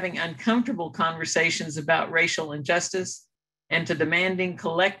 to having uncomfortable conversations about racial injustice, and to demanding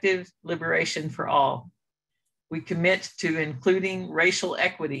collective liberation for all. We commit to including racial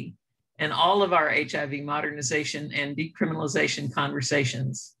equity in all of our HIV modernization and decriminalization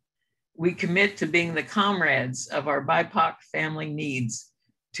conversations. We commit to being the comrades of our BIPOC family needs,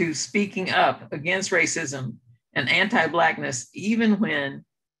 to speaking up against racism and anti-Blackness, even when,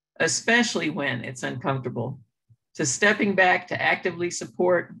 especially when it's uncomfortable, to stepping back to actively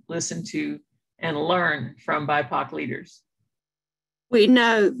support, listen to, and learn from BIPOC leaders. We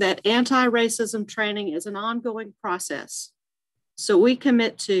know that anti-racism training is an ongoing process, so we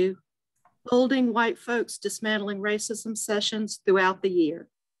commit to holding white folks dismantling racism sessions throughout the year,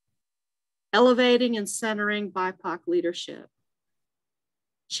 elevating and centering BIPOC leadership,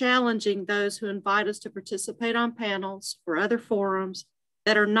 challenging those who invite us to participate on panels or other forums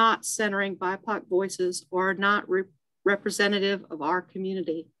that are not centering BIPOC voices or are not representative of our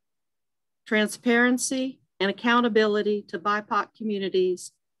community, transparency and accountability to BIPOC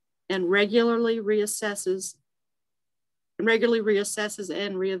communities, and regularly reassesses and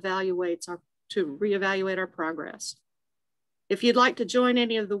reevaluates our progress. If you'd like to join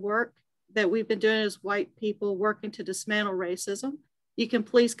any of the work that we've been doing as white people working to dismantle racism, you can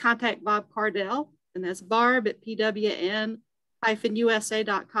please contact Bob Cardell, and that's Barb at pwn-usa.com,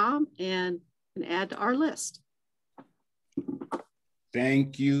 and can add to our list.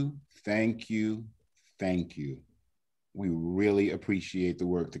 Thank you, thank you, thank you. We really appreciate the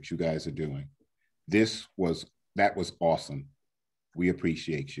work that you guys are doing. That was awesome. We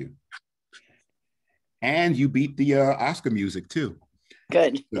appreciate you. And you beat the Oscar music too.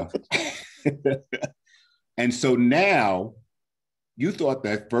 Good. So. And so now, you thought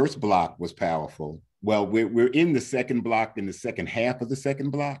that first block was powerful. Well, we're in the second block, in the second half of the second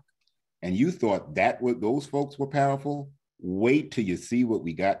block, and you thought those folks were powerful. Wait till you see what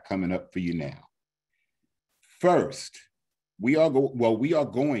we got coming up for you now. First, we are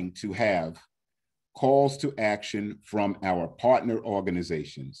going to have calls to action from our partner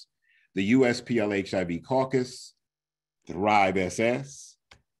organizations, the USPL HIV Caucus, Thrive SS,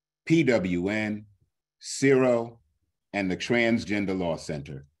 PWN, CIRO, and the Transgender Law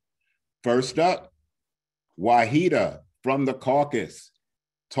Center. First up, Waheedah from the caucus.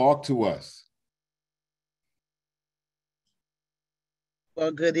 Talk to us.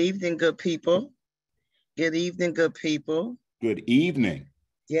 Well, good evening, good people. Good evening, good people. Good evening.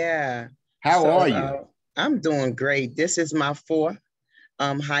 Yeah. How are you? I'm doing great. This is my fourth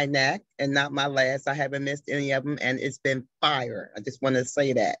Hinac and not my last. I haven't missed any of them, and it's been fire. I just want to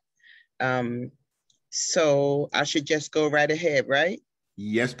say that. So I should just go right ahead, right?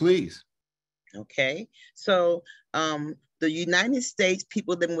 Yes, please. Okay. So the United States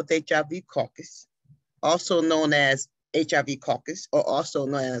People Living with HIV Caucus, also known as HIV Caucus, or also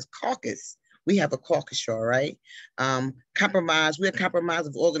known as Caucus. We have a caucus, all right? We're a compromise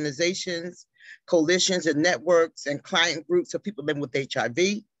of organizations, coalitions, and networks, and client groups of people living with HIV.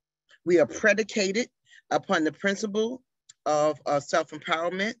 We are predicated upon the principle of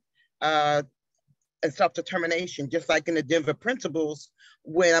self-empowerment and self-determination, just like in the Denver Principles,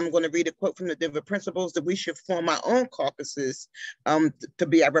 when I'm going to read a quote from the Denver Principles, that we should form our own caucuses to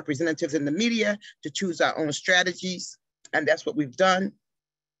be our representatives in the media, to choose our own strategies, and that's what we've done.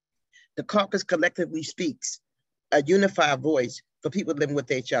 The caucus collectively speaks a unified voice for people living with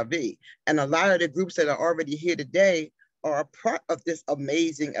HIV. And a lot of the groups that are already here today are a part of this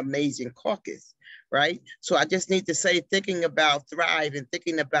amazing, amazing caucus, right? So I just need to say, thinking about Thrive and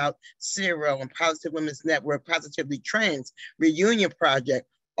thinking about Zero and Positive Women's Network, Positively Trans, Reunion Project,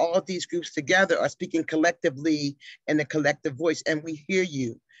 all of these groups together are speaking collectively in a collective voice, and we hear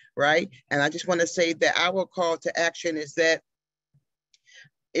you, right? And I just want to say that our call to action is that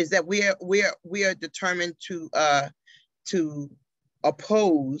we are determined to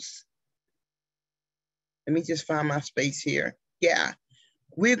oppose. Let me just find my space here. Yeah,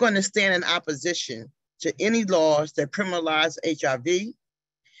 we're going to stand in opposition to any laws that criminalize HIV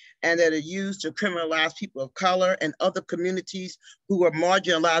and that are used to criminalize people of color and other communities who are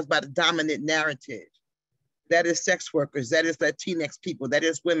marginalized by the dominant narrative. That is sex workers, that is Latinx people, that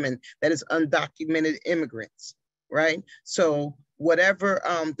is women, that is undocumented immigrants, right? So whatever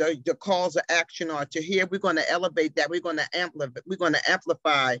the calls of action are to here, we're going to elevate that. We're going to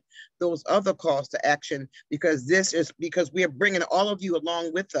amplify those other calls to action, because we are bringing all of you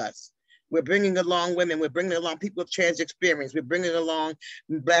along with us. We're bringing along women. We're bringing along people with trans experience. We're bringing along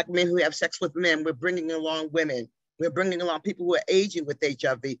Black men who have sex with men. We're bringing along women. We're bringing along people who are aging with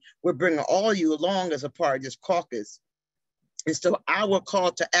HIV. We're bringing all of you along as a part of this caucus. And so our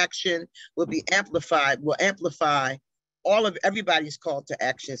call to action will be amplified. We'll amplify everybody's call to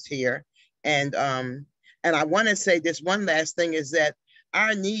actions here. And I want to say this one last thing is that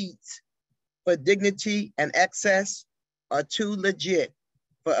our needs for dignity and access are too legit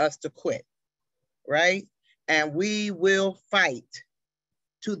for us to quit, right? And we will fight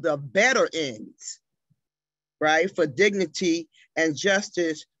to the better ends, right? For dignity and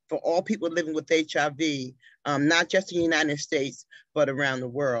justice for all people living with HIV, not just in the United States, but around the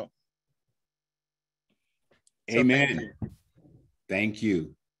world. Amen. Thank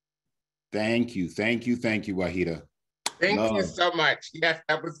you. Thank you, Waheedah. Thank you so much. Yes,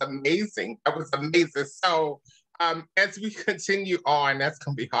 that was amazing. That was amazing. So as we continue on, that's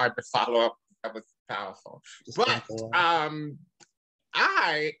going to be hard to follow up. That was powerful. But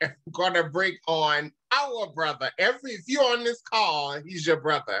I am going to bring on our brother. If you're on this call, he's your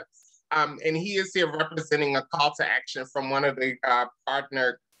brother. And he is here representing a call to action from one of the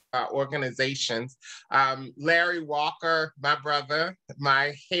partner organizations. Larry Walker, my brother,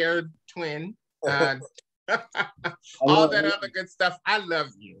 my hair twin, all that other good stuff. I love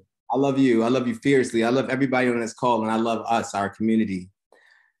you. I love you. I love you fiercely. I love everybody on this call, and I love us, our community.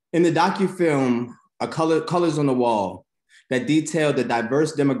 In the docu-film, Colors on the Wall, that detailed the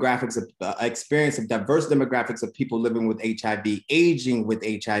diverse demographics of experience of diverse demographics of people living with HIV, aging with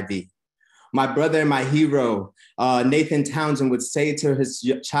HIV. My brother and my hero, Nathan Townsend, would say to his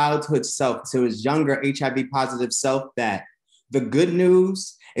childhood self, to his younger HIV positive self, that the good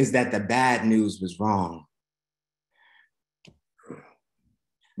news is that the bad news was wrong.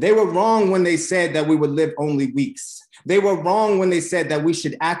 They were wrong when they said that we would live only weeks. They were wrong when they said that we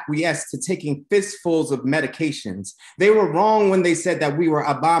should acquiesce to taking fistfuls of medications. They were wrong when they said that we were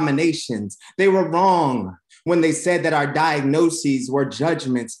abominations. They were wrong when they said that our diagnoses were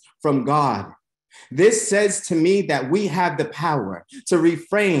judgments from God. This says to me that we have the power to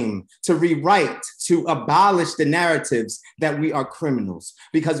reframe, to rewrite, to abolish the narratives that we are criminals,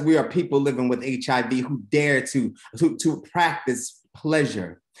 because we are people living with HIV who dare to practice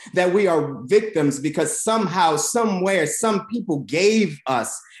pleasure. That we are victims because somehow, somewhere, some people gave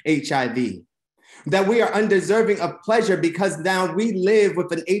us HIV. That we are undeserving of pleasure because now we live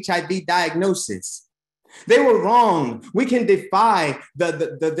with an HIV diagnosis. They were wrong. We can defy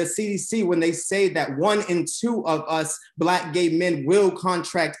the CDC when they say that 1 in 2 of us Black gay men will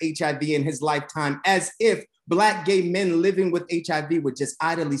contract HIV in his lifetime, as if Black gay men living with HIV would just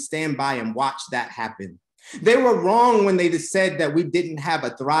idly stand by and watch that happen. They were wrong when they said that we didn't have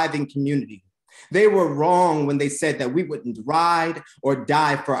a thriving community. They were wrong when they said that we wouldn't ride or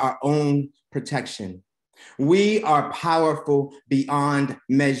die for our own protection. We are powerful beyond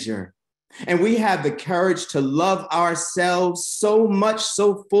measure. And we have the courage to love ourselves so much,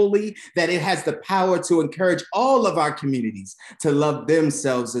 so fully, that it has the power to encourage all of our communities to love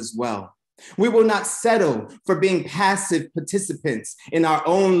themselves as well. We will not settle for being passive participants in our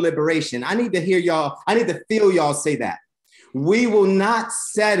own liberation. I need to hear y'all, I need to feel y'all say that. We will not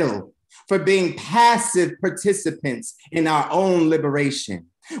settle for being passive participants in our own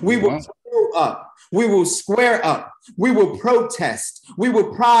liberation. We will pull up. We will square up. We will protest. We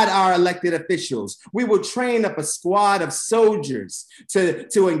will prod our elected officials. We will train up a squad of soldiers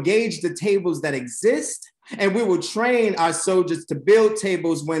to engage the tables that exist. And we will train our soldiers to build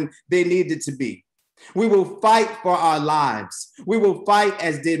tables when they needed to be. We will fight for our lives. We will fight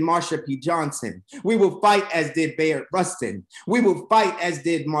as did Marsha P. Johnson. We will fight as did Bayard Rustin. We will fight as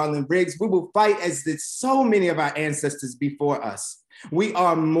did Marlon Briggs. We will fight as did so many of our ancestors before us. We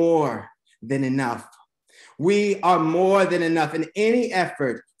are more than enough. We are more than enough, and any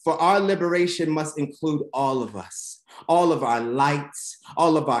effort for our liberation must include all of us, all of our lights,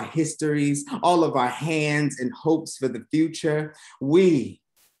 all of our histories, all of our hands and hopes for the future.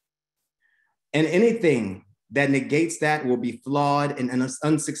 And anything that negates that will be flawed and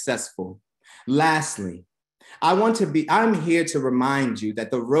unsuccessful. Lastly, I'm here to remind you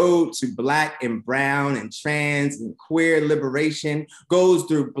that the road to Black and brown and trans and queer liberation goes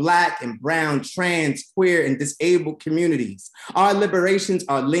through Black and brown, trans, queer, and disabled communities. Our liberations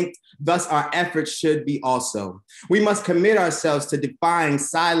are linked, thus our efforts should be also. We must commit ourselves to defying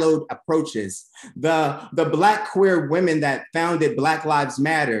siloed approaches. The Black queer women that founded Black Lives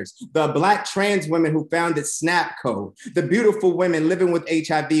Matters, the Black trans women who founded SNAPCO, the beautiful women living with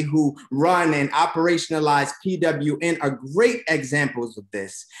HIV who run and operationalize PWN are great examples of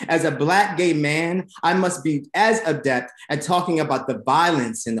this. As a Black gay man, I must be as adept at talking about the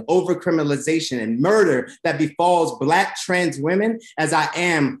violence and the overcriminalization and murder that befalls Black trans women as I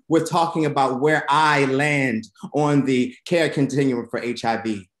am with talking about where I land on the care continuum for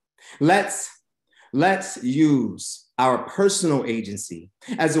HIV. Let's use our personal agency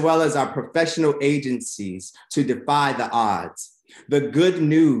as well as our professional agencies to defy the odds. The good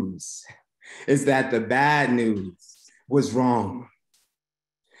news is that the bad news was wrong.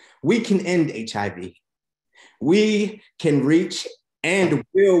 We can end HIV. We can reach and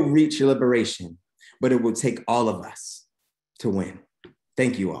will reach liberation, but it will take all of us to win.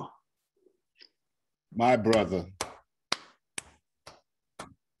 Thank you all. My brother.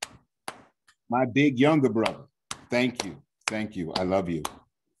 My big younger brother. Thank you. Thank you. I love you.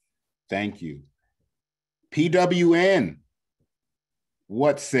 Thank you. PWN,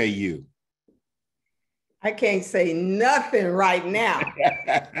 what say you? I can't say nothing right now.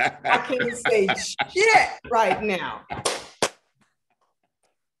 I can't say shit right now.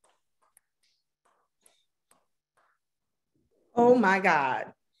 Oh my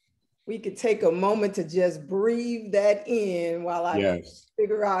God. We could take a moment to just breathe that in while I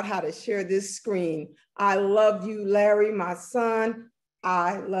figure out how to share this screen. I love you, Larry, my son.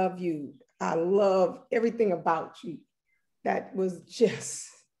 I love you. I love everything about you. That was just,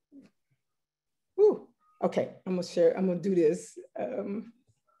 whew. Okay, I'm gonna do this.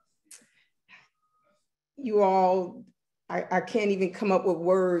 You all, I can't even come up with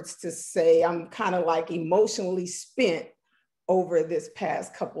words to say. I'm kind of like emotionally spent over this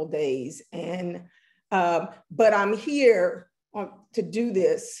past couple of days. And, but I'm here to do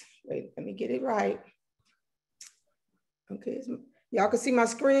this. Wait, let me get it right. Okay, y'all can see my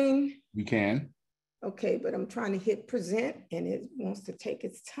screen? We can. Okay, but I'm trying to hit present and it wants to take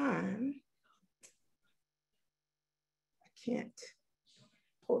its time. I can't,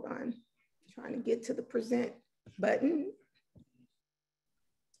 hold on. I'm trying to get to the present button.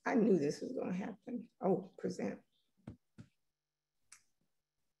 I knew this was gonna happen. Oh, present.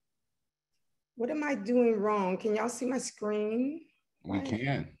 What am I doing wrong? Can y'all see my screen? We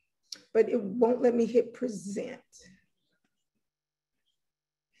can. But it won't let me hit present.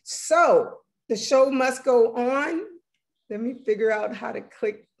 So the show must go on. Let me figure out how to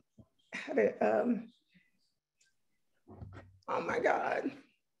click, how to, oh my God.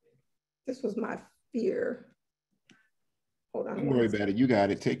 This was my fear. Hold on. Don't worry about it. You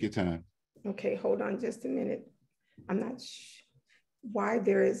got it. Take your time. Okay, hold on just a minute. I'm not sure why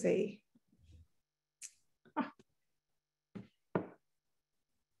there is a,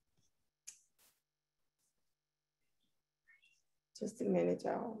 just a minute,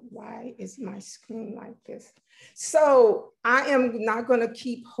 y'all. Why is my screen like this? So I am not gonna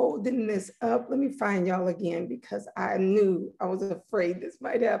keep holding this up. Let me find y'all again because I was afraid this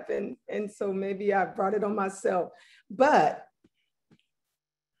might happen. And so maybe I brought it on myself, but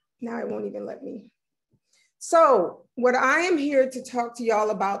now it won't even let me. So what I am here to talk to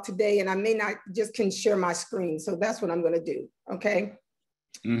y'all about today, and I may not just can share my screen. So that's what I'm gonna do, okay?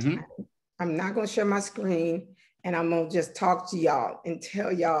 Mm-hmm. I'm not gonna share my screen. And I'm gonna just talk to y'all and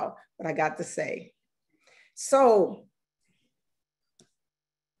tell y'all what I got to say. So,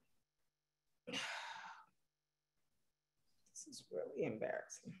 this is really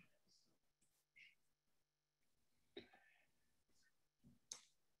embarrassing.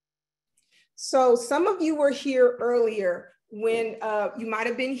 So some of you were here earlier when you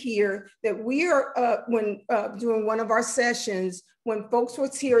might've been here that we are, during one of our sessions, when folks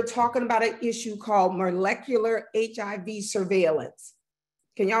was here talking about an issue called molecular HIV surveillance.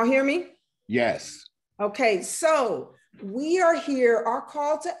 Can y'all hear me? Yes. Okay, so we are here, our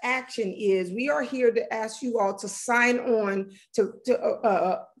call to action is, we are here to ask you all to sign on to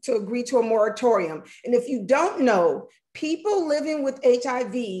agree to a moratorium. And if you don't know, people living with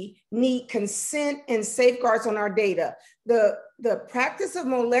HIV need consent and safeguards on our data. The practice of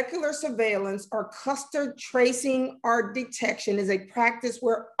molecular surveillance or cluster tracing or detection is a practice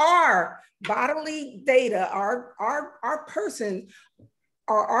where our bodily data, our person,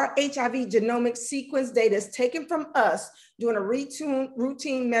 or our HIV genomic sequence data is taken from us during a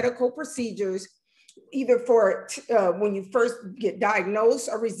routine medical procedures, either for when you first get diagnosed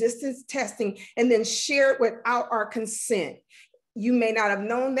or resistance testing, and then shared without our consent. You may not have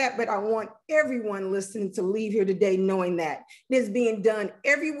known that, but I want everyone listening to leave here today knowing that. It is being done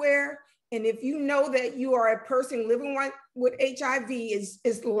everywhere. And if you know that you are a person living with HIV,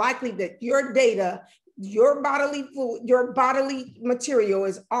 it's likely that your data, your bodily material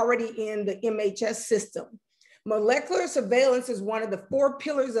is already in the MHS system. Molecular surveillance is one of the 4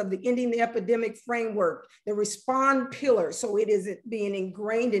 pillars of the Ending the Epidemic framework, the respond pillar. So it is being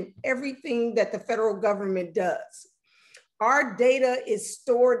ingrained in everything that the federal government does. Our data is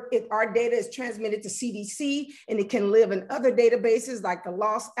stored, our data is transmitted to CDC, and it can live in other databases like the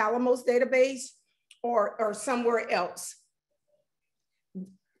Los Alamos database or somewhere else.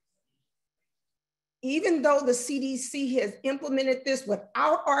 Even though the CDC has implemented this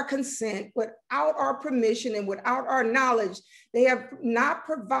without our consent, without our permission, and without our knowledge, they have not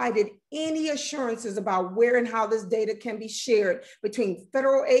provided any assurances about where and how this data can be shared between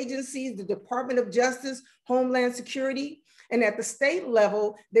federal agencies, the Department of Justice, Homeland Security. And at the state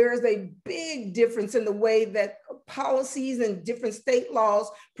level, there is a big difference in the way that policies and different state laws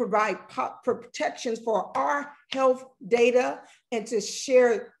provide protections for our health data and to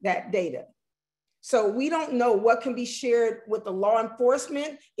share that data. So we don't know what can be shared with the law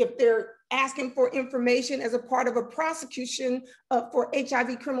enforcement if they're asking for information as a part of a prosecution for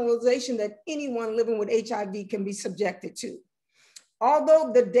HIV criminalization that anyone living with HIV can be subjected to. Although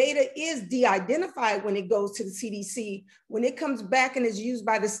the data is de-identified when it goes to the CDC, when it comes back and is used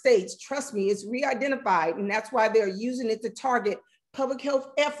by the states, trust me, it's re-identified, and that's why they're using it to target public health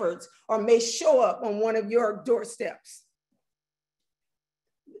efforts or may show up on one of your doorsteps.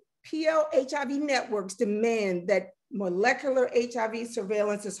 PL HIV networks demand that molecular HIV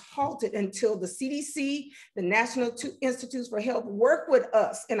surveillance is halted until the CDC, the National Institutes for Health, work with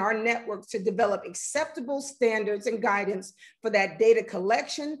us and our networks to develop acceptable standards and guidance for that data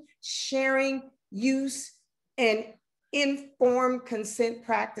collection, sharing, use, and informed consent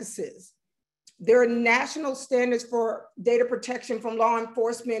practices. There are national standards for data protection from law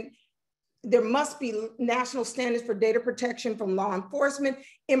enforcement. There must be national standards for data protection from law enforcement,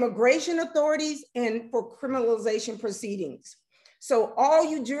 immigration authorities, and for criminalization proceedings. So all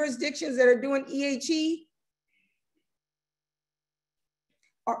you jurisdictions that are doing EHE,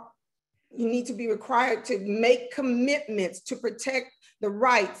 you need to be required to make commitments to protect the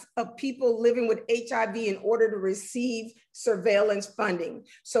rights of people living with HIV in order to receive surveillance funding.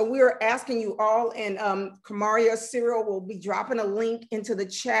 So we are asking you all, and Kamaria Cyril will be dropping a link into the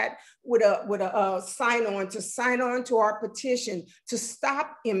chat with a sign on to our petition to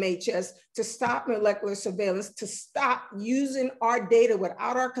stop MHS, to stop molecular surveillance, to stop using our data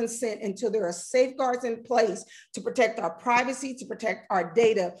without our consent until there are safeguards in place to protect our privacy, to protect our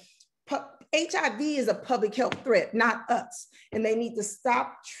data. HIV is a public health threat, not us. And they need to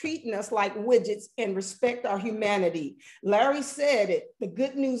stop treating us like widgets and respect our humanity. Larry said it. The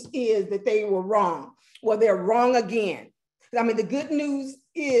good news is that they were wrong. Well, they're wrong again. I mean, the good news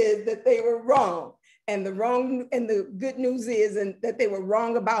is that they were wrong. And the good news is that they were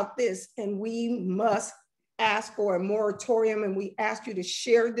wrong about this. And we must ask for a moratorium, and we ask you to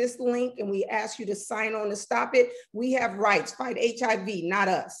share this link, and we ask you to sign on to stop it. We have rights. Fight HIV, not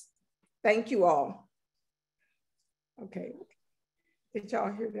us. Thank you all. Okay. Did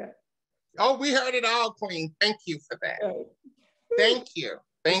y'all hear that? Oh, we heard it all, Queen. Thank you for that. Okay. Thank you.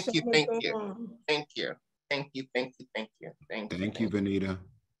 Thank you. Thank you. Thank you. Thank you. Thank you. Thank you. Thank you, Venita.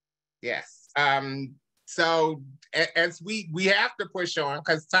 Yes. So as we have to push on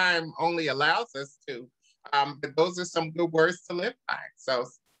because time only allows us to, but those are some good words to live by. So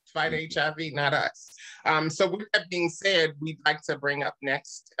fight HIV, not us. So with that being said, we'd like to bring up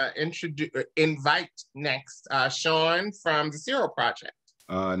next, invite next Sean from the Zero Project.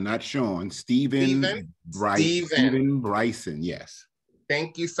 Not Sean, Stephen Bryson, yes.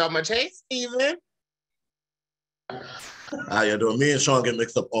 Thank you so much. Hey, Stephen. How you doing? Me and Sean get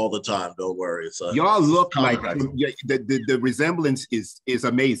mixed up all the time. Don't worry. Y'all look like the resemblance is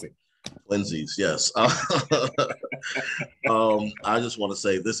amazing. Twinsies, yes. I just want to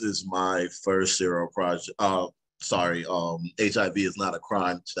say this is my first Shearer project. HIV is not a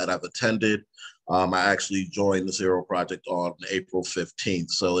crime that I've attended. I actually joined the Shearer Project on April 15th.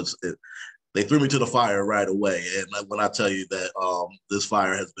 So they threw me to the fire right away. And when I tell you that this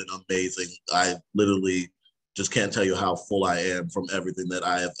fire has been amazing, I literally just can't tell you how full I am from everything that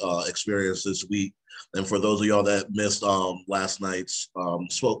I have experienced this week. And for those of y'all that missed last night's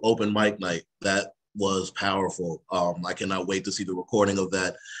open mic night, that was powerful. I cannot wait to see the recording of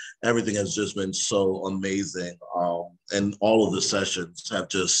that. Everything has just been so amazing. And all of the sessions have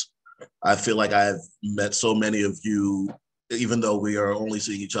just, I feel like I've met so many of you, even though we are only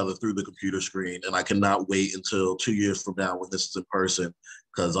seeing each other through the computer screen. And I cannot wait until 2 years from now when this is in person,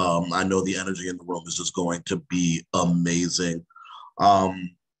 because I know the energy in the room is just going to be amazing.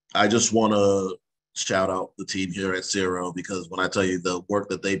 I just want to shout out the team here at Shearer, because when I tell you the work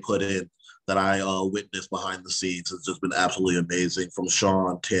that they put in, that I witnessed behind the scenes, has just been absolutely amazing. From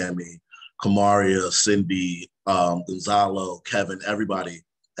Sean, Tammy, Kamaria, Cindy, Gonzalo, Kevin, everybody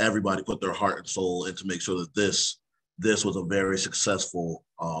put their heart and soul in to make sure that this was a very successful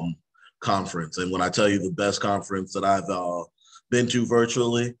conference. And when I tell you the best conference that I've been to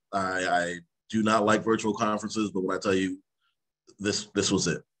virtually, I do not like virtual conferences, but when I tell you this was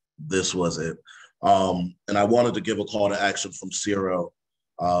it. This was it. And I wanted to give a call to action from Shearer.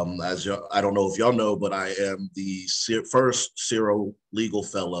 I don't know if y'all know, but I am the first Shearer legal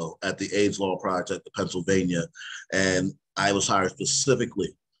fellow at the AIDS Law Project of Pennsylvania. And I was hired specifically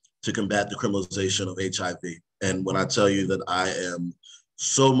to combat the criminalization of HIV. And when I tell you that I am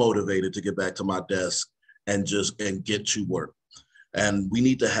so motivated to get back to my desk and get to work. And we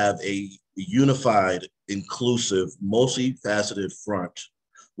need to have a unified, inclusive, multifaceted front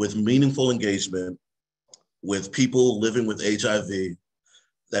with meaningful engagement with people living with HIV,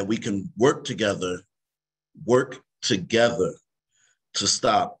 that we can work together to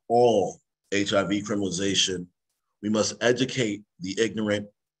stop all HIV criminalization. We must educate the ignorant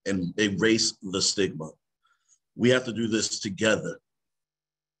and erase the stigma. We have to do this together.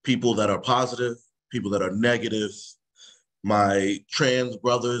 People that are positive, people that are negative, my trans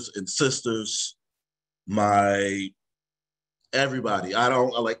brothers and sisters, everybody. I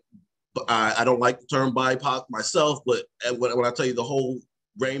don't like the term BIPOC myself, but when I tell you the whole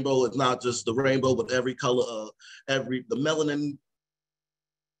rainbow, it's not just the rainbow, but every color, the melanin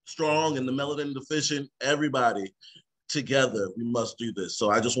strong and the melanin deficient, everybody together, we must do this.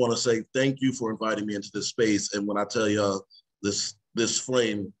 So I just want to say thank you for inviting me into this space. And when I tell y'all this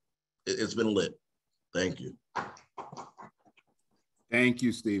flame, it's been lit. Thank you. Thank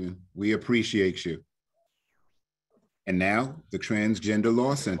you, Stephen. We appreciate you. And now the Transgender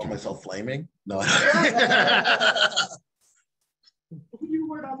Law Center. Call myself flaming? No. You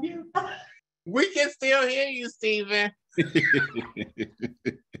were on mute. We can still hear you, Stephen.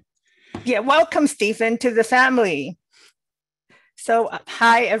 Yeah, welcome, Stephen, to the family. So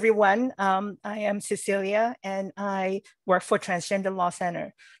hi, everyone. I am Cecilia, and I work for Transgender Law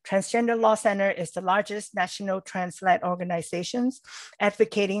Center. Transgender Law Center is the largest national trans-led organization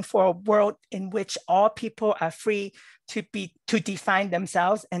advocating for a world in which all people are free to define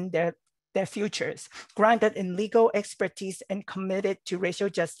themselves and their futures. Grounded in legal expertise and committed to racial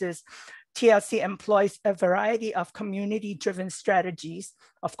justice, TLC employs a variety of community-driven strategies,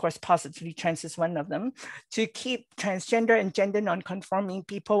 of course, positively trans is one of them, to keep transgender and gender non-conforming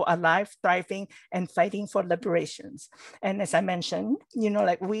people alive, thriving, and fighting for liberations. And as I mentioned,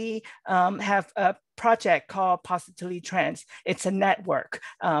 we have a project called Positively Trans. It's a network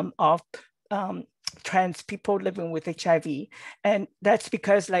of trans people living with HIV. And that's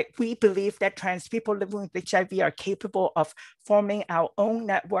because we believe that trans people living with HIV are capable of forming our own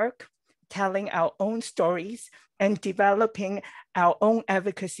network, telling our own stories, and developing our own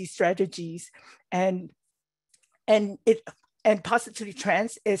advocacy strategies. And Positively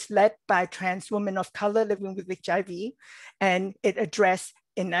Trans is led by trans women of color living with HIV, and it addresses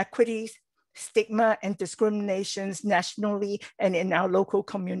inequities, stigma, and discriminations nationally and in our local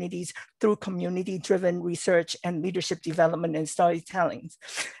communities through community-driven research and leadership development and storytelling.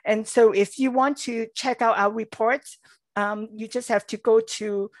 And so if you want to check out our reports, you just have to go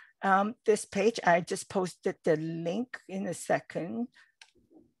to this page. I just posted the link in a second.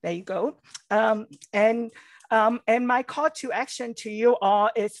 There you go. And my call to action to you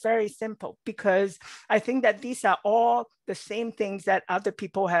all is very simple, because I think that these are all the same things that other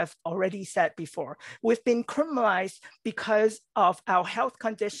people have already said before. We've been criminalized because of our health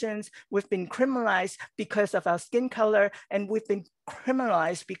conditions. We've been criminalized because of our skin color, and we've been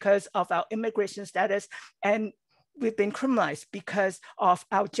criminalized because of our immigration status. And we've been criminalized because of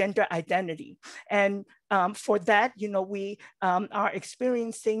our gender identity. And for that, we are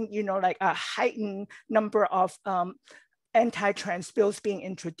experiencing, like a heightened number of anti-trans bills being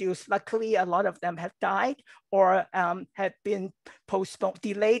introduced. Luckily, a lot of them have died or have been postponed,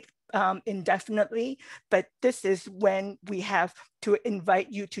 delayed indefinitely, but this is when we have to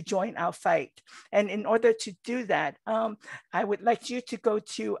invite you to join our fight. And in order to do that, I would like you to go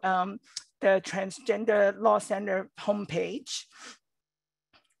to the Transgender Law Center homepage.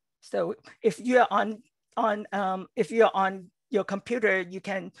 So if you're on your computer, you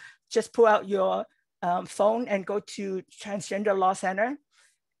can just pull out your phone and go to Transgender Law Center.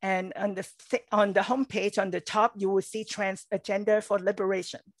 And on the homepage, on the top, you will see Trans Agenda for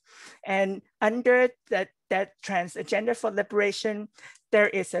Liberation. And under that Trans Agenda for Liberation, there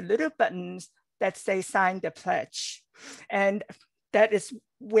is a little button that says Sign the Pledge. And that is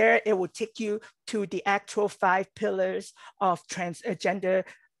where it will take you to the actual 5 pillars of Trans Agenda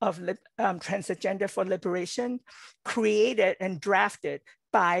for Liberation, created and drafted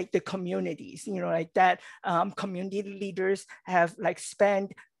by the communities. Like that community leaders have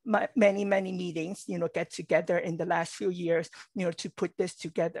spent many meetings, get together in the last few years, to put this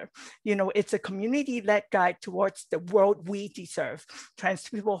together. It's a community-led guide towards the world we deserve. Trans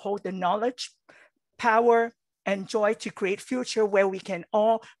people hold the knowledge, power, and joy to create future where we can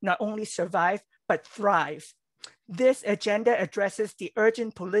all not only survive, but thrive. This agenda addresses the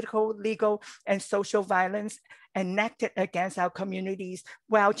urgent political, legal, and social violence enacted against our communities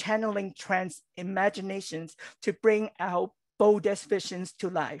while channeling trans imaginations to bring our boldest visions to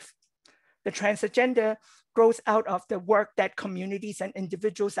life. The trans agenda grows out of the work that communities and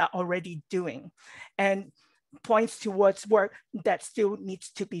individuals are already doing and points towards work that still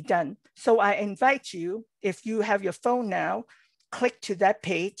needs to be done. So I invite you, if you have your phone now, click to that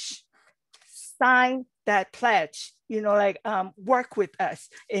page, sign that pledge, work with us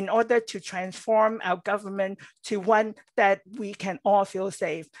in order to transform our government to one that we can all feel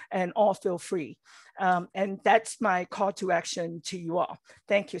safe and all feel free. And that's my call to action to you all.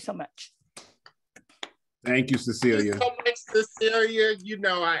 Thank you so much. Thank you, Cecilia. Thank you so much, Cecilia.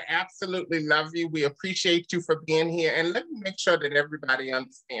 I absolutely love you. We appreciate you for being here. And let me make sure that everybody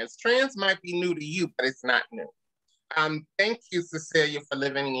understands. Trans might be new to you, but it's not new. Thank you, Cecilia, for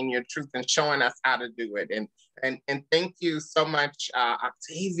living in your truth and showing us how to do it. And thank you so much,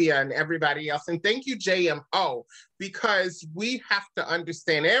 Octavia and everybody else. And thank you, JMO, because we have to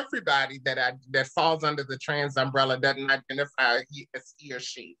understand everybody that falls under the trans umbrella doesn't identify as he or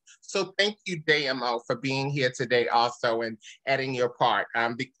she. So thank you, JMO, for being here today also and adding your part,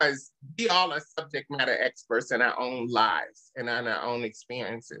 because we all are subject matter experts in our own lives and on our own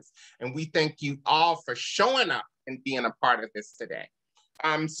experiences. And we thank you all for showing up and being a part of this today.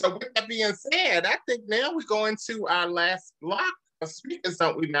 So with that being said, I think now we go into our last block of speakers,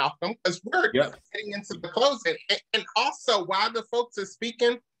 don't we, Malcolm? Because we're getting into the closing. And also, while the folks are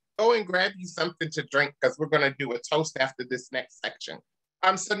speaking, go and grab you something to drink, because we're going to do a toast after this next section.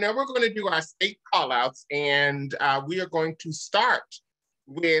 So now we're going to do our state callouts, and we are going to start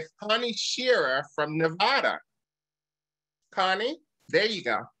with Connie Shearer from Nevada. Connie, there you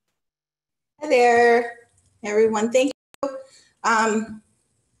go. Hi there, everyone. Thank you.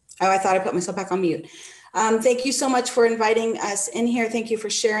 I thought I put myself back on mute. Thank you so much for inviting us in here. Thank you for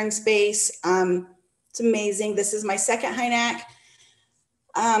sharing space. It's amazing. This is my second Hinac.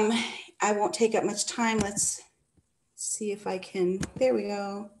 I won't take up much time. Let's see if I can, there we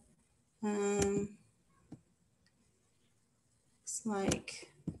go. Looks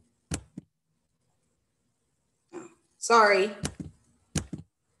like, oh, sorry.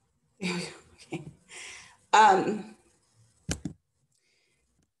 There we go, okay.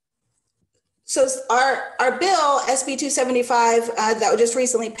 So our bill, SB 275, that was just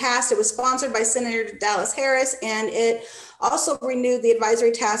recently passed, it was sponsored by Senator Dallas Harris, and it also renewed the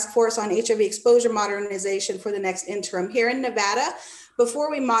advisory task force on HIV exposure modernization for the next interim. Here in Nevada,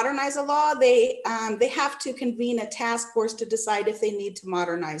 before we modernize a law, they have to convene a task force to decide if they need to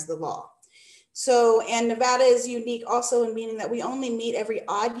modernize the law. So, and Nevada is unique also in meaning that we only meet every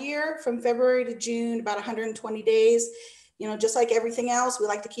odd year from February to June, about 120 days. Just like everything else, we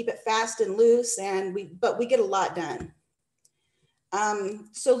like to keep it fast and loose, but we get a lot done.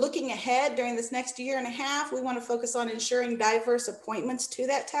 So looking ahead during this next year and a half, we want to focus on ensuring diverse appointments to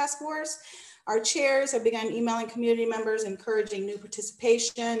that task force. Our chairs have begun emailing community members, encouraging new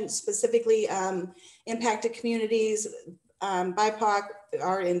participation, specifically impacted communities, BIPOC,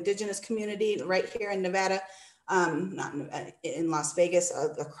 our indigenous community right here in Nevada. Not in Las Vegas,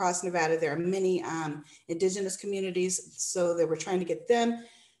 across Nevada, there are many indigenous communities, so that we're trying to get them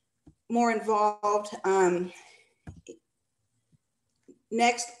more involved.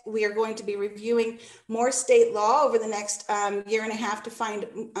 Next, we are going to be reviewing more state law over the next year and a half to find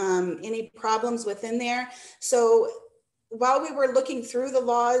any problems within there. So while we were looking through the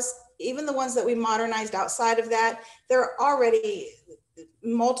laws, even the ones that we modernized outside of that, there are already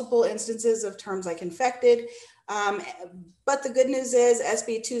multiple instances of terms like infected. But the good news is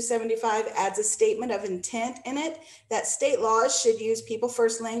SB 275 adds a statement of intent in it that state laws should use people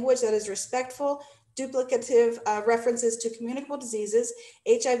first language that is respectful. Duplicative references to communicable diseases,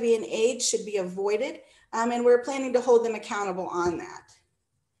 HIV and AIDS should be avoided. And we're planning to hold them accountable on that.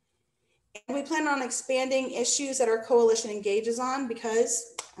 And we plan on expanding issues that our coalition engages on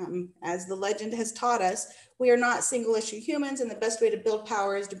because, as the legend has taught us, we are not single issue humans, and the best way to build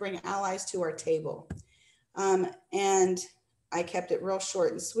power is to bring allies to our table. And I kept it real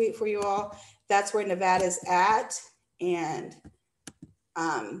short and sweet for you all. That's where Nevada's at, and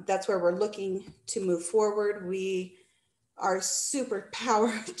that's where we're looking to move forward. We are super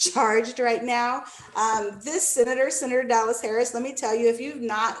power charged right now. This Senator Dallas Harris, let me tell you, if you've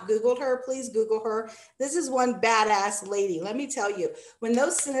not Googled her, please Google her. This is one badass lady. Let me tell you, when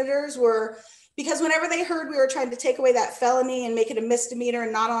those senators were, because whenever they heard we were trying to take away that felony and make it a misdemeanor,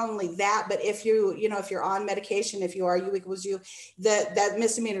 and not only that, but if if you're on medication, if you are U equals U, that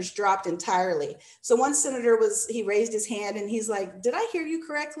misdemeanors dropped entirely. So one senator he raised his hand and he's like, did I hear you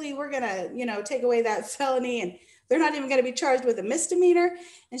correctly? We're gonna, take away that felony and they're not even gonna be charged with a misdemeanor.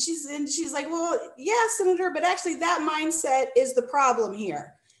 And she's like, well, yeah, Senator, but actually that mindset is the problem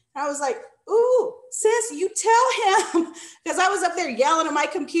here. And I was like, ooh, sis, you tell him, because I was up there yelling at my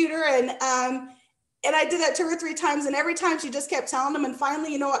computer, and I did that 2 or 3 times, and every time she just kept telling him. And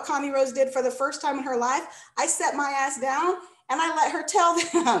finally, you know what Connie Rose did for the first time in her life? I set my ass down and I let her tell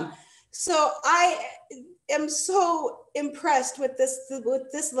them. So I am so impressed with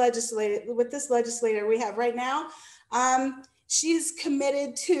this legislator we have right now. She's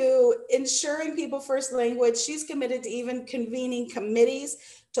committed to ensuring people first language. She's committed to even convening committees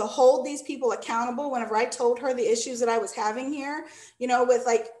to hold these people accountable. Whenever I told her the issues that I was having here, with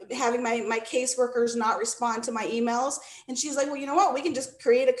like having my caseworkers not respond to my emails. And she's like, well, you know what? We can just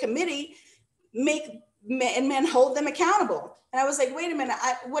create a committee, and hold them accountable. And I was like, wait a minute,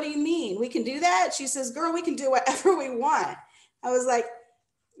 what do you mean? We can do that? She says, girl, we can do whatever we want. I was like,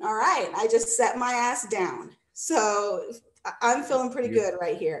 all right. I just set my ass down. So I'm feeling pretty good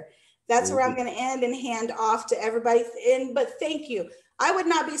right here. That's where I'm going to end and hand off to everybody. But thank you. I would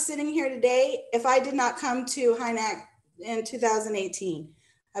not be sitting here today if I did not come to Hinac in 2018.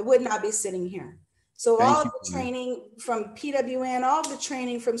 I would not be sitting here. So all of the training from PWN, all of the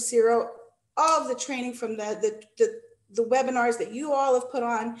training from Zero, all of the training from the webinars that you all have put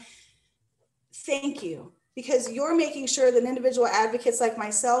on, thank you. Because you're making sure that individual advocates like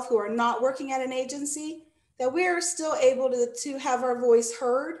myself who are not working at an agency, that we're still able to have our voice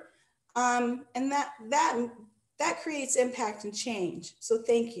heard. And that creates impact and change. So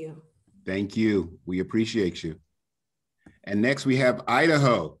thank you. Thank you. We appreciate you. And next we have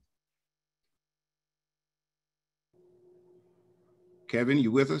Idaho. Kevin,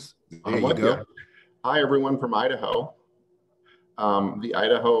 you with us? There you go. Hi, everyone from Idaho. The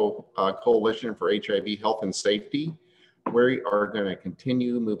Idaho Coalition for HIV Health and Safety. We are going to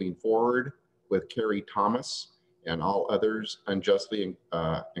continue moving forward with Carrie Thomas and all others unjustly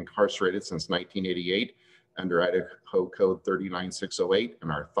incarcerated since 1988 under Idaho Code 39608 in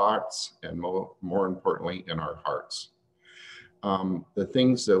our thoughts and more importantly in our hearts. The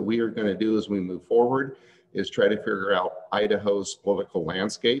things that we are going to do as we move forward is try to figure out Idaho's political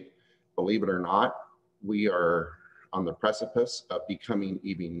landscape. Believe it or not, we are on the precipice of becoming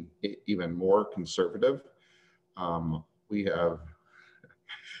even more conservative. We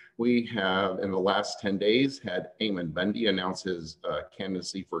have in the last 10 days had Eamon Bundy announce his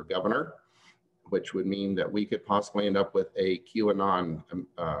candidacy for governor, which would mean that we could possibly end up with a QAnon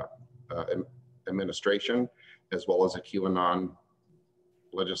administration as well as a QAnon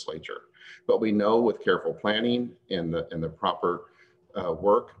legislature. But we know with careful planning and the proper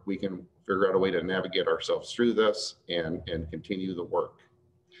work, we can figure out a way to navigate ourselves through this and continue the work.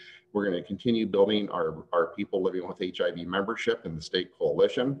 We're going to continue building our people living with HIV membership in the state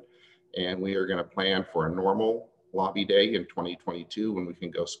coalition. And we are going to plan for a normal lobby day in 2022 when we can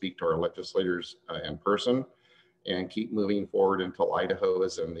go speak to our legislators in person and keep moving forward until Idaho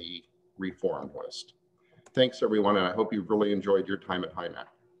is in the reformed list. Thanks, everyone, and I hope you've really enjoyed your time at Hinac.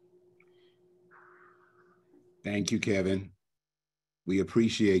 Thank you, Kevin. We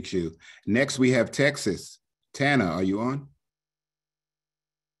appreciate you. Next, we have Texas. Tana, are you on?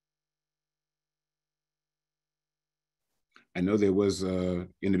 I know there was, in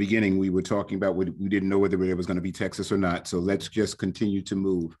the beginning, we were talking about, we didn't know whether it was going to be Texas or not. So let's just continue to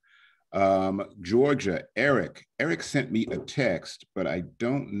move. Georgia, Erik. Erik sent me a text, but I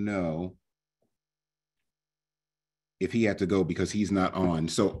don't know if he had to go because he's not on.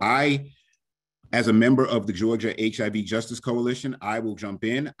 So as a member of the Georgia HIV Justice Coalition, I will jump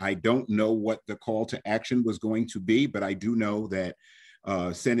in. I don't know what the call to action was going to be, but I do know that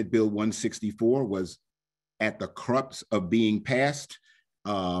Senate Bill 164 was at the crux of being passed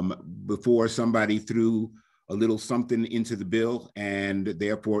before somebody threw a little something into the bill, and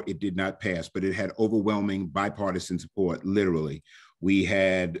therefore it did not pass, but it had overwhelming bipartisan support, literally. We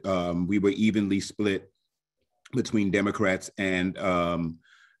were evenly split between Democrats and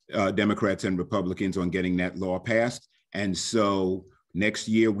Republicans on getting that law passed. And so next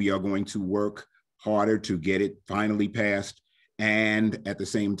year we are going to work harder to get it finally passed, and at the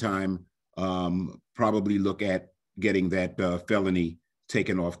same time, probably look at getting that felony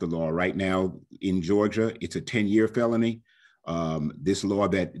taken off the law. Right now in Georgia, it's a 10-year felony. This law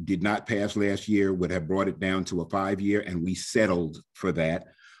that did not pass last year would have brought it down to a 5-year, and we settled for that.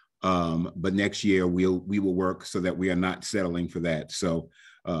 But next year we will work so that we are not settling for that. So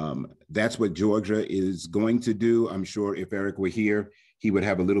that's what Georgia is going to do. I'm sure if Erik were here, he would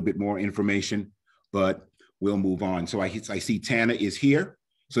have a little bit more information, but we'll move on. So I see Tana is here.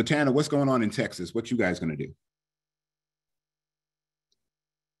 So Tana, what's going on in Texas? What you guys gonna do?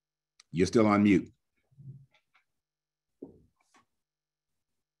 You're still on mute.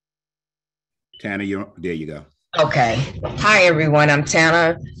 Tana, there you go. Okay. Hi, everyone. I'm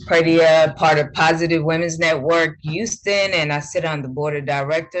Tana Pradia, part of Positive Women's Network Houston, and I sit on the board of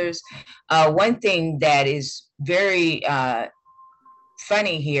directors. One thing that is very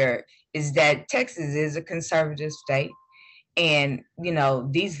funny here is that Texas is a conservative state. And, you know,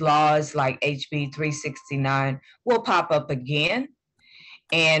 these laws like HB 369 will pop up again.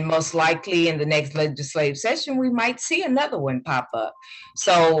 And most likely in the next legislative session, we might see another one pop up.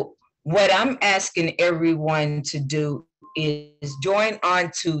 So what I'm asking everyone to do is join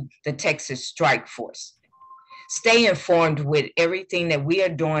on to the Texas Strike Force. Stay informed with everything that we are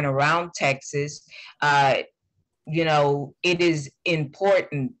doing around Texas. You know, it is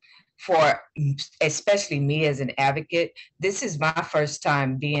important for especially me as an advocate. This is my first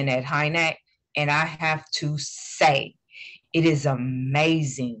time being at Hinac, and I have to say, it is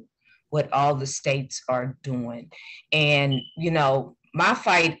amazing what all the states are doing. And, you know, my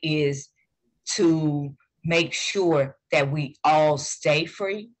fight is to make sure that we all stay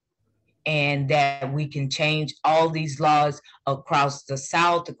free and that we can change all these laws across the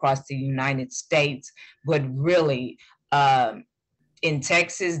South, across the United States. But really, in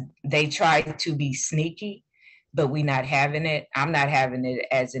Texas, they try to be sneaky, but we're not having it. I'm not having it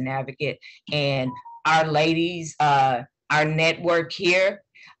as an advocate. And our ladies, our network here,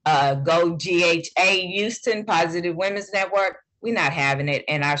 Go GHA Houston, Positive Women's Network, we're not having it.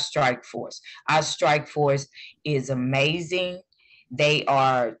 And our strike force is amazing. They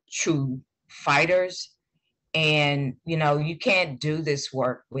are true fighters. And, you know, you can't do this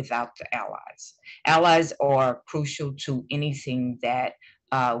work without the allies. Allies are crucial to anything that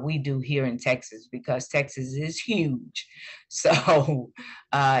we do here in Texas, because Texas is huge. So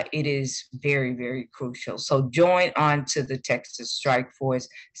it is very, very crucial. So join on to the Texas Strike Force,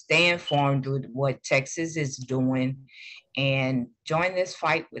 stay informed with what Texas is doing, and join this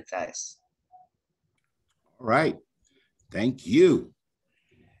fight with us. All right, thank you.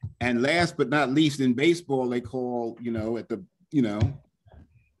 And last but not least, in baseball, they call, you know,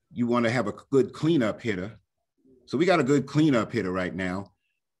 you want to have a good cleanup hitter. So we got a good cleanup hitter right now.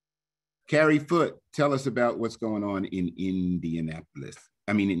 Carrie Foote, tell us about what's going on in Indiana.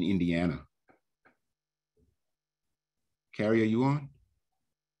 Carrie, are you on?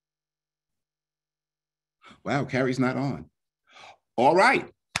 Wow, Carrie's not on. All right.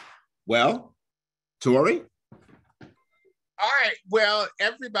 Well, Tori? All right. Well,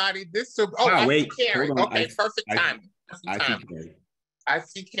 everybody, I see Carrie. Okay, perfect time. I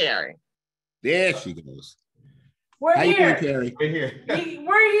see Carrie. There she goes. We're How here. You doing, Carrie? We're here.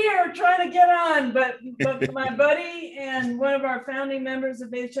 We're here trying to get on, but my buddy and one of our founding members of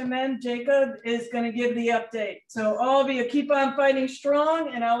HMN, Jacob, is going to give the update. So all of you keep on fighting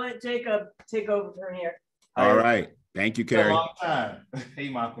strong, and I'll let Jacob take over from here. All right. Thank you, Carrie. A long time. Hey,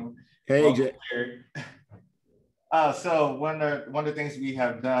 Malcolm. Hey, Jay. So one of the things we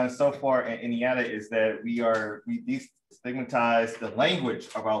have done so far in Indiana is that we destigmatize the language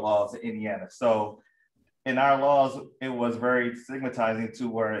of our laws in Indiana. So in our laws, it was very stigmatizing to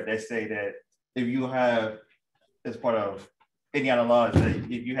where they say that if you have, as part of Indiana laws, that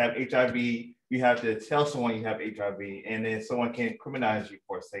if you have HIV, you have to tell someone you have HIV, and then someone can criminalize you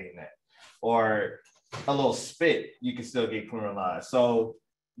for saying that. Or a little spit, you can still get criminalized. So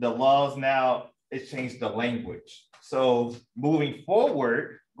the laws now, it's changed the language. So moving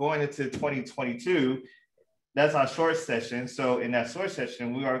forward, going into 2022, that's our short session. So in that short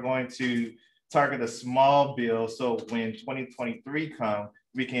session, we are going to target a small bill. So when 2023 comes,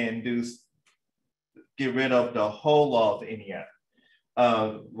 we can get rid of the whole law of Indiana,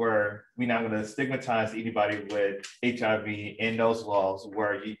 where we're not going to stigmatize anybody with HIV in those laws,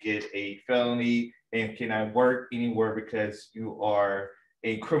 where you get a felony and cannot work anywhere because you are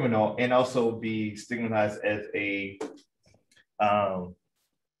a criminal, and also be stigmatized as a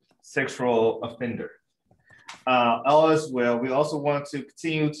sexual offender. All as well, we also want to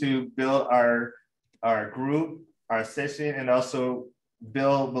continue to build our group, our session, and also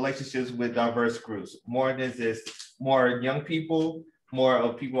build relationships with diverse groups. More than this, more young people, more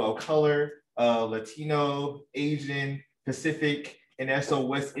of people of color, Latino, Asian, Pacific, and also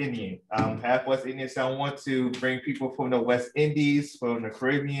West Indian. Half West Indian, so I want to bring people from the West Indies, from the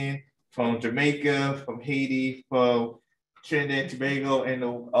Caribbean, from Jamaica, from Haiti, from Trinidad and Tobago, and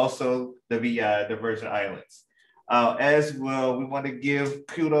also the VI, the Virgin Islands. As well, we want to give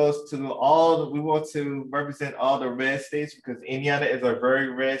kudos to we want to represent all the red states, because Indiana is a very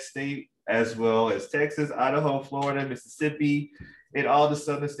red state, as well as Texas, Idaho, Florida, Mississippi, and all the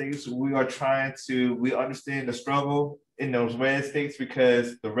southern states. We understand the struggle in those red states,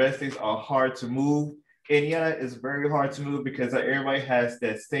 because the red states are hard to move. Indiana is very hard to move because everybody has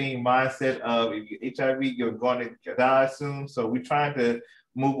that same mindset of, if you're HIV, you're going to die soon. So we're trying to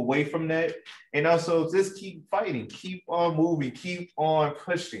move away from that. And also just keep fighting, keep on moving, keep on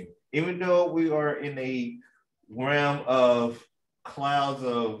pushing. Even though we are in a realm of clouds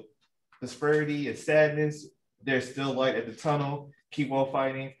of disparity and sadness, there's still light at the tunnel. Keep on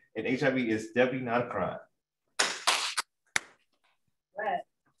fighting. And HIV is definitely not a crime.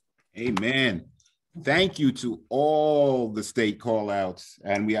 Amen. Thank you to all the state call outs.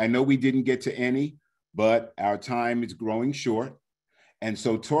 And I know we didn't get to any, but our time is growing short. And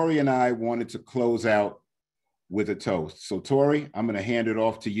so Tori and I wanted to close out with a toast. So Tori, I'm going to hand it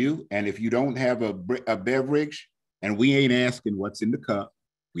off to you. And if you don't have a beverage, and we ain't asking what's in the cup,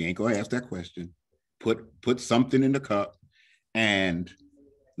 we ain't going to ask that question. Put something in the cup and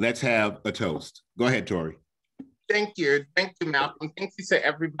let's have a toast. Go ahead, Tori. Thank you, Malcolm. Thank you to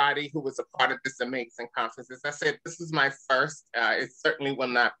everybody who was a part of this amazing conference. As I said, this is my first. It certainly will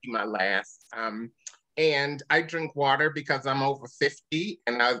not be my last. And I drink water because I'm over 50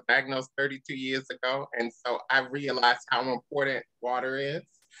 and I was diagnosed 32 years ago. And so I realized how important water is,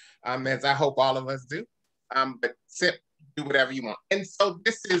 as I hope all of us do. But sip, do whatever you want. And so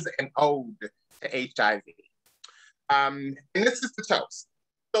this is an ode to HIV. And this is the toast.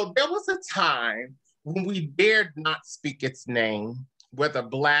 So there was a time when we dared not speak its name, whether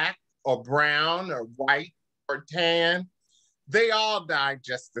Black or brown or white or tan, they all died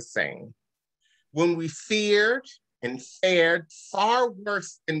just the same. When we feared and fared far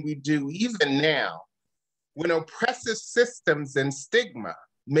worse than we do even now, when oppressive systems and stigma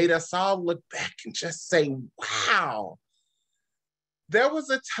made us all look back and just say, wow. There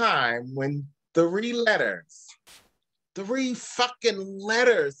was a time when 3 fucking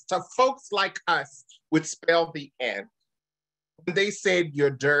letters to folks like us would spell the end. They said, you're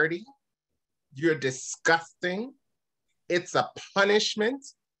dirty, you're disgusting, it's a punishment,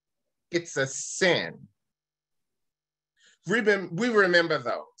 it's a sin. We remember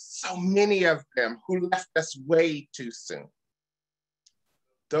those, so many of them who left us way too soon.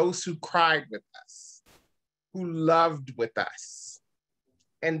 Those who cried with us, who loved with us,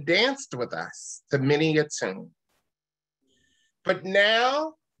 and danced with us to many a tune. But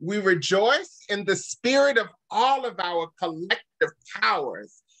now we rejoice in the spirit of all of our collective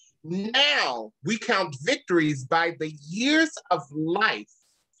powers. Now we count victories by the years of life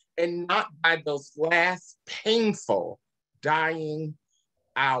and not by those last painful dying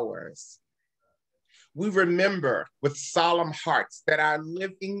hours. We remember with solemn hearts that our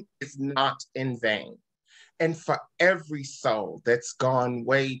living is not in vain. And for every soul that's gone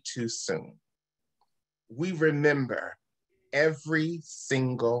way too soon, we remember every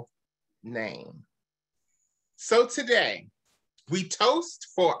single name. So today, we toast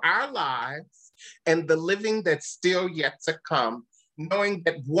for our lives and the living that's still yet to come, knowing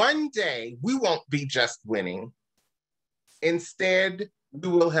that one day we won't be just winning. Instead, we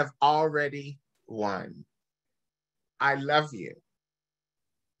will have already won. I love you.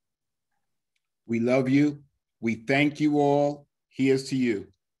 We love you. We thank you all. Here's to you.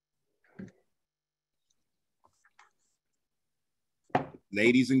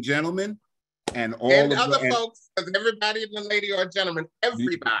 Ladies and gentlemen, and all and of other the, folks, because everybody and the lady or gentleman,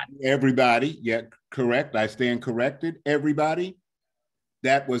 everybody. Everybody, yeah, correct. I stand corrected. Everybody.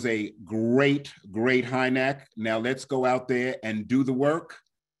 That was a great, great Hinac. Now let's go out there and do the work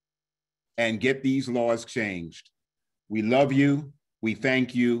and get these laws changed. We love you. We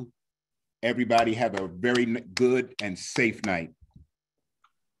thank you. Everybody have a very good and safe night.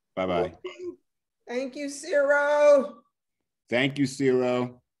 Bye-bye. Thank you, Ciro. Thank you,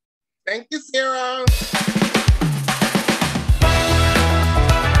 Ciro. Thank you, Ciro.